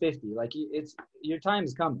the age of 50. Like it's your time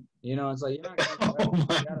is coming. It's like you're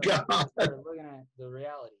not gonna start looking at the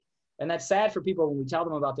reality. And that's sad for people when we tell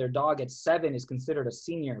them about their dog at 7 is considered a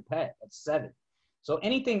senior pet at 7. So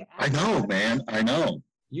anything I know, man. I know.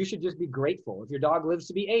 You should just be grateful. If your dog lives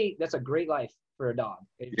to be 8, that's a great life for a dog.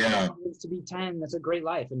 If your dog lives to be 10, that's a great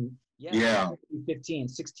life. And 15,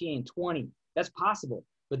 16, 20, that's possible.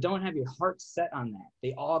 But don't have your heart set on that.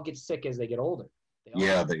 They all get sick as they get older.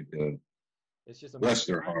 They do. It's just bless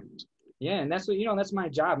their hearts. Yeah, and that's what that's my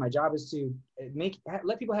job. My job is to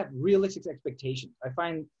let people have realistic expectations. I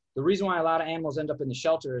find the reason why a lot of animals end up in the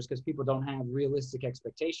shelter is because people don't have realistic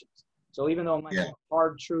expectations. So even though it might be a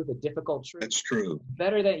hard truth, a difficult truth, that's true.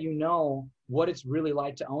 Better that you know what it's really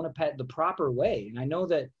like to own a pet the proper way. And I know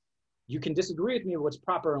that you can disagree with me what's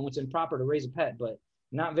proper and what's improper to raise a pet, but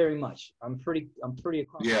not very much. I'm pretty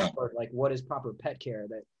across the board, like what is proper pet care,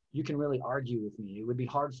 that you can really argue with me. It would be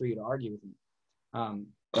hard for you to argue with me.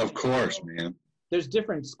 Of course, man. There's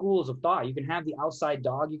different schools of thought. You can have the outside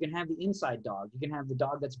dog. You can have the inside dog. You can have the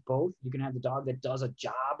dog that's both. You can have the dog that does a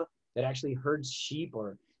job, that actually herds sheep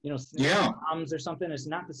or, lambs or something. It's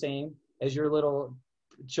not the same as your little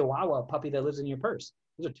Chihuahua puppy that lives in your purse.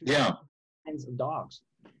 Those are two kinds of dogs.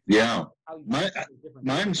 Yeah.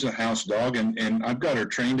 Mine's a house dog, and I've got her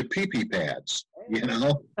trained to pee-pee pads, you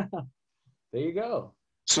know? There you go.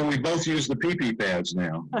 So we both use the pee-pee pads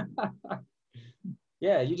now.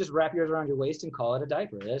 Yeah, you just wrap yours around your waist and call it a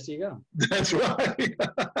diaper. There you go. That's right.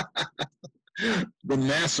 The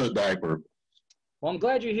NASA diaper. Well, I'm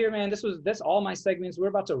glad you're here, man. That's all my segments. We're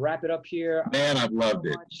about to wrap it up here. Man, I've loved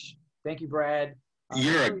it. Thank you, Brad.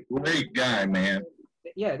 You're a great guy, man.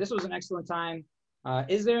 Yeah, this was an excellent time.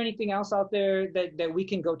 Is there anything else out there that we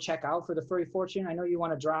can go check out for the Furry Fortune? I know you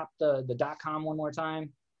want to drop the .com one more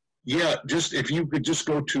time. Yeah, just if you could just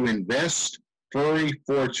go to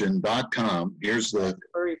investfurryfortune.com. Here's the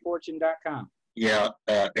furryfortune.com. Yeah,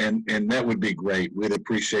 and that would be great. We'd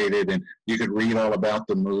appreciate it, and you could read all about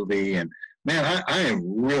the movie. And man, I have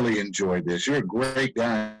really enjoyed this. You're a great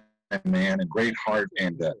guy, man, and great heart,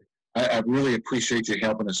 and I really appreciate you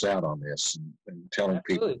helping us out on this and telling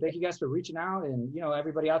people. Thank you guys for reaching out, and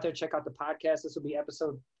everybody out there, check out the podcast. This will be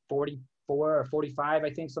episode 44 or 45,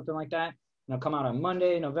 I think, something like that. It'll come out on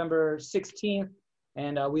Monday, November 16th,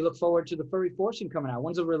 and we look forward to the Furry Fortune coming out.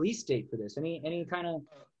 When's the release date for this? Any kind of?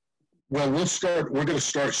 Well, we're going to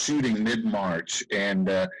start shooting mid-March,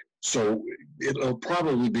 and so it'll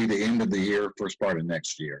probably be the end of the year, first part of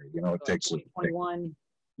next year. It takes 2021.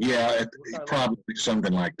 Yeah, probably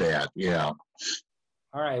something like that. Yeah.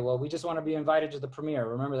 All right. Well, we just want to be invited to the premiere.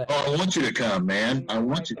 Remember that. Oh, I want you to come, man. I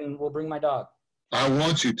want you. And we'll bring my dog. I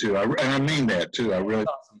want you to. And I mean that too. I really.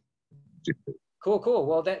 That's awesome. Cool.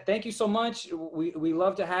 Well, thank you so much. We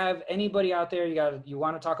love to have anybody out there. You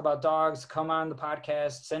want to talk about dogs, come on the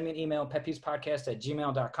podcast, send me an email,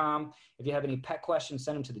 petpeevespodcast@gmail.com. If you have any pet questions,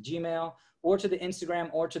 send them to the Gmail or to the Instagram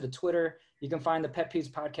or to the Twitter. You can find the Pet Peeves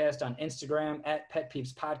Podcast on Instagram @Pet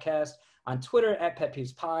Peeves Podcast, on Twitter @Pet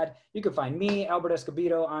Peeves Pod. You can find me, Albert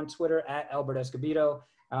Escobedo, on Twitter @Albert Escobedo,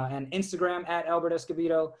 and Instagram @Albert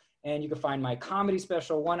Escobedo. And you can find my comedy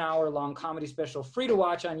special, 1 hour long comedy special, free to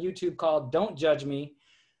watch on YouTube, called Don't Judge Me.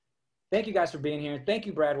 Thank you guys for being here. Thank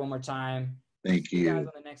you, Brad, one more time. Thank you. See you guys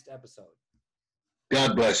on the next episode.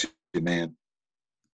 God bless you, man.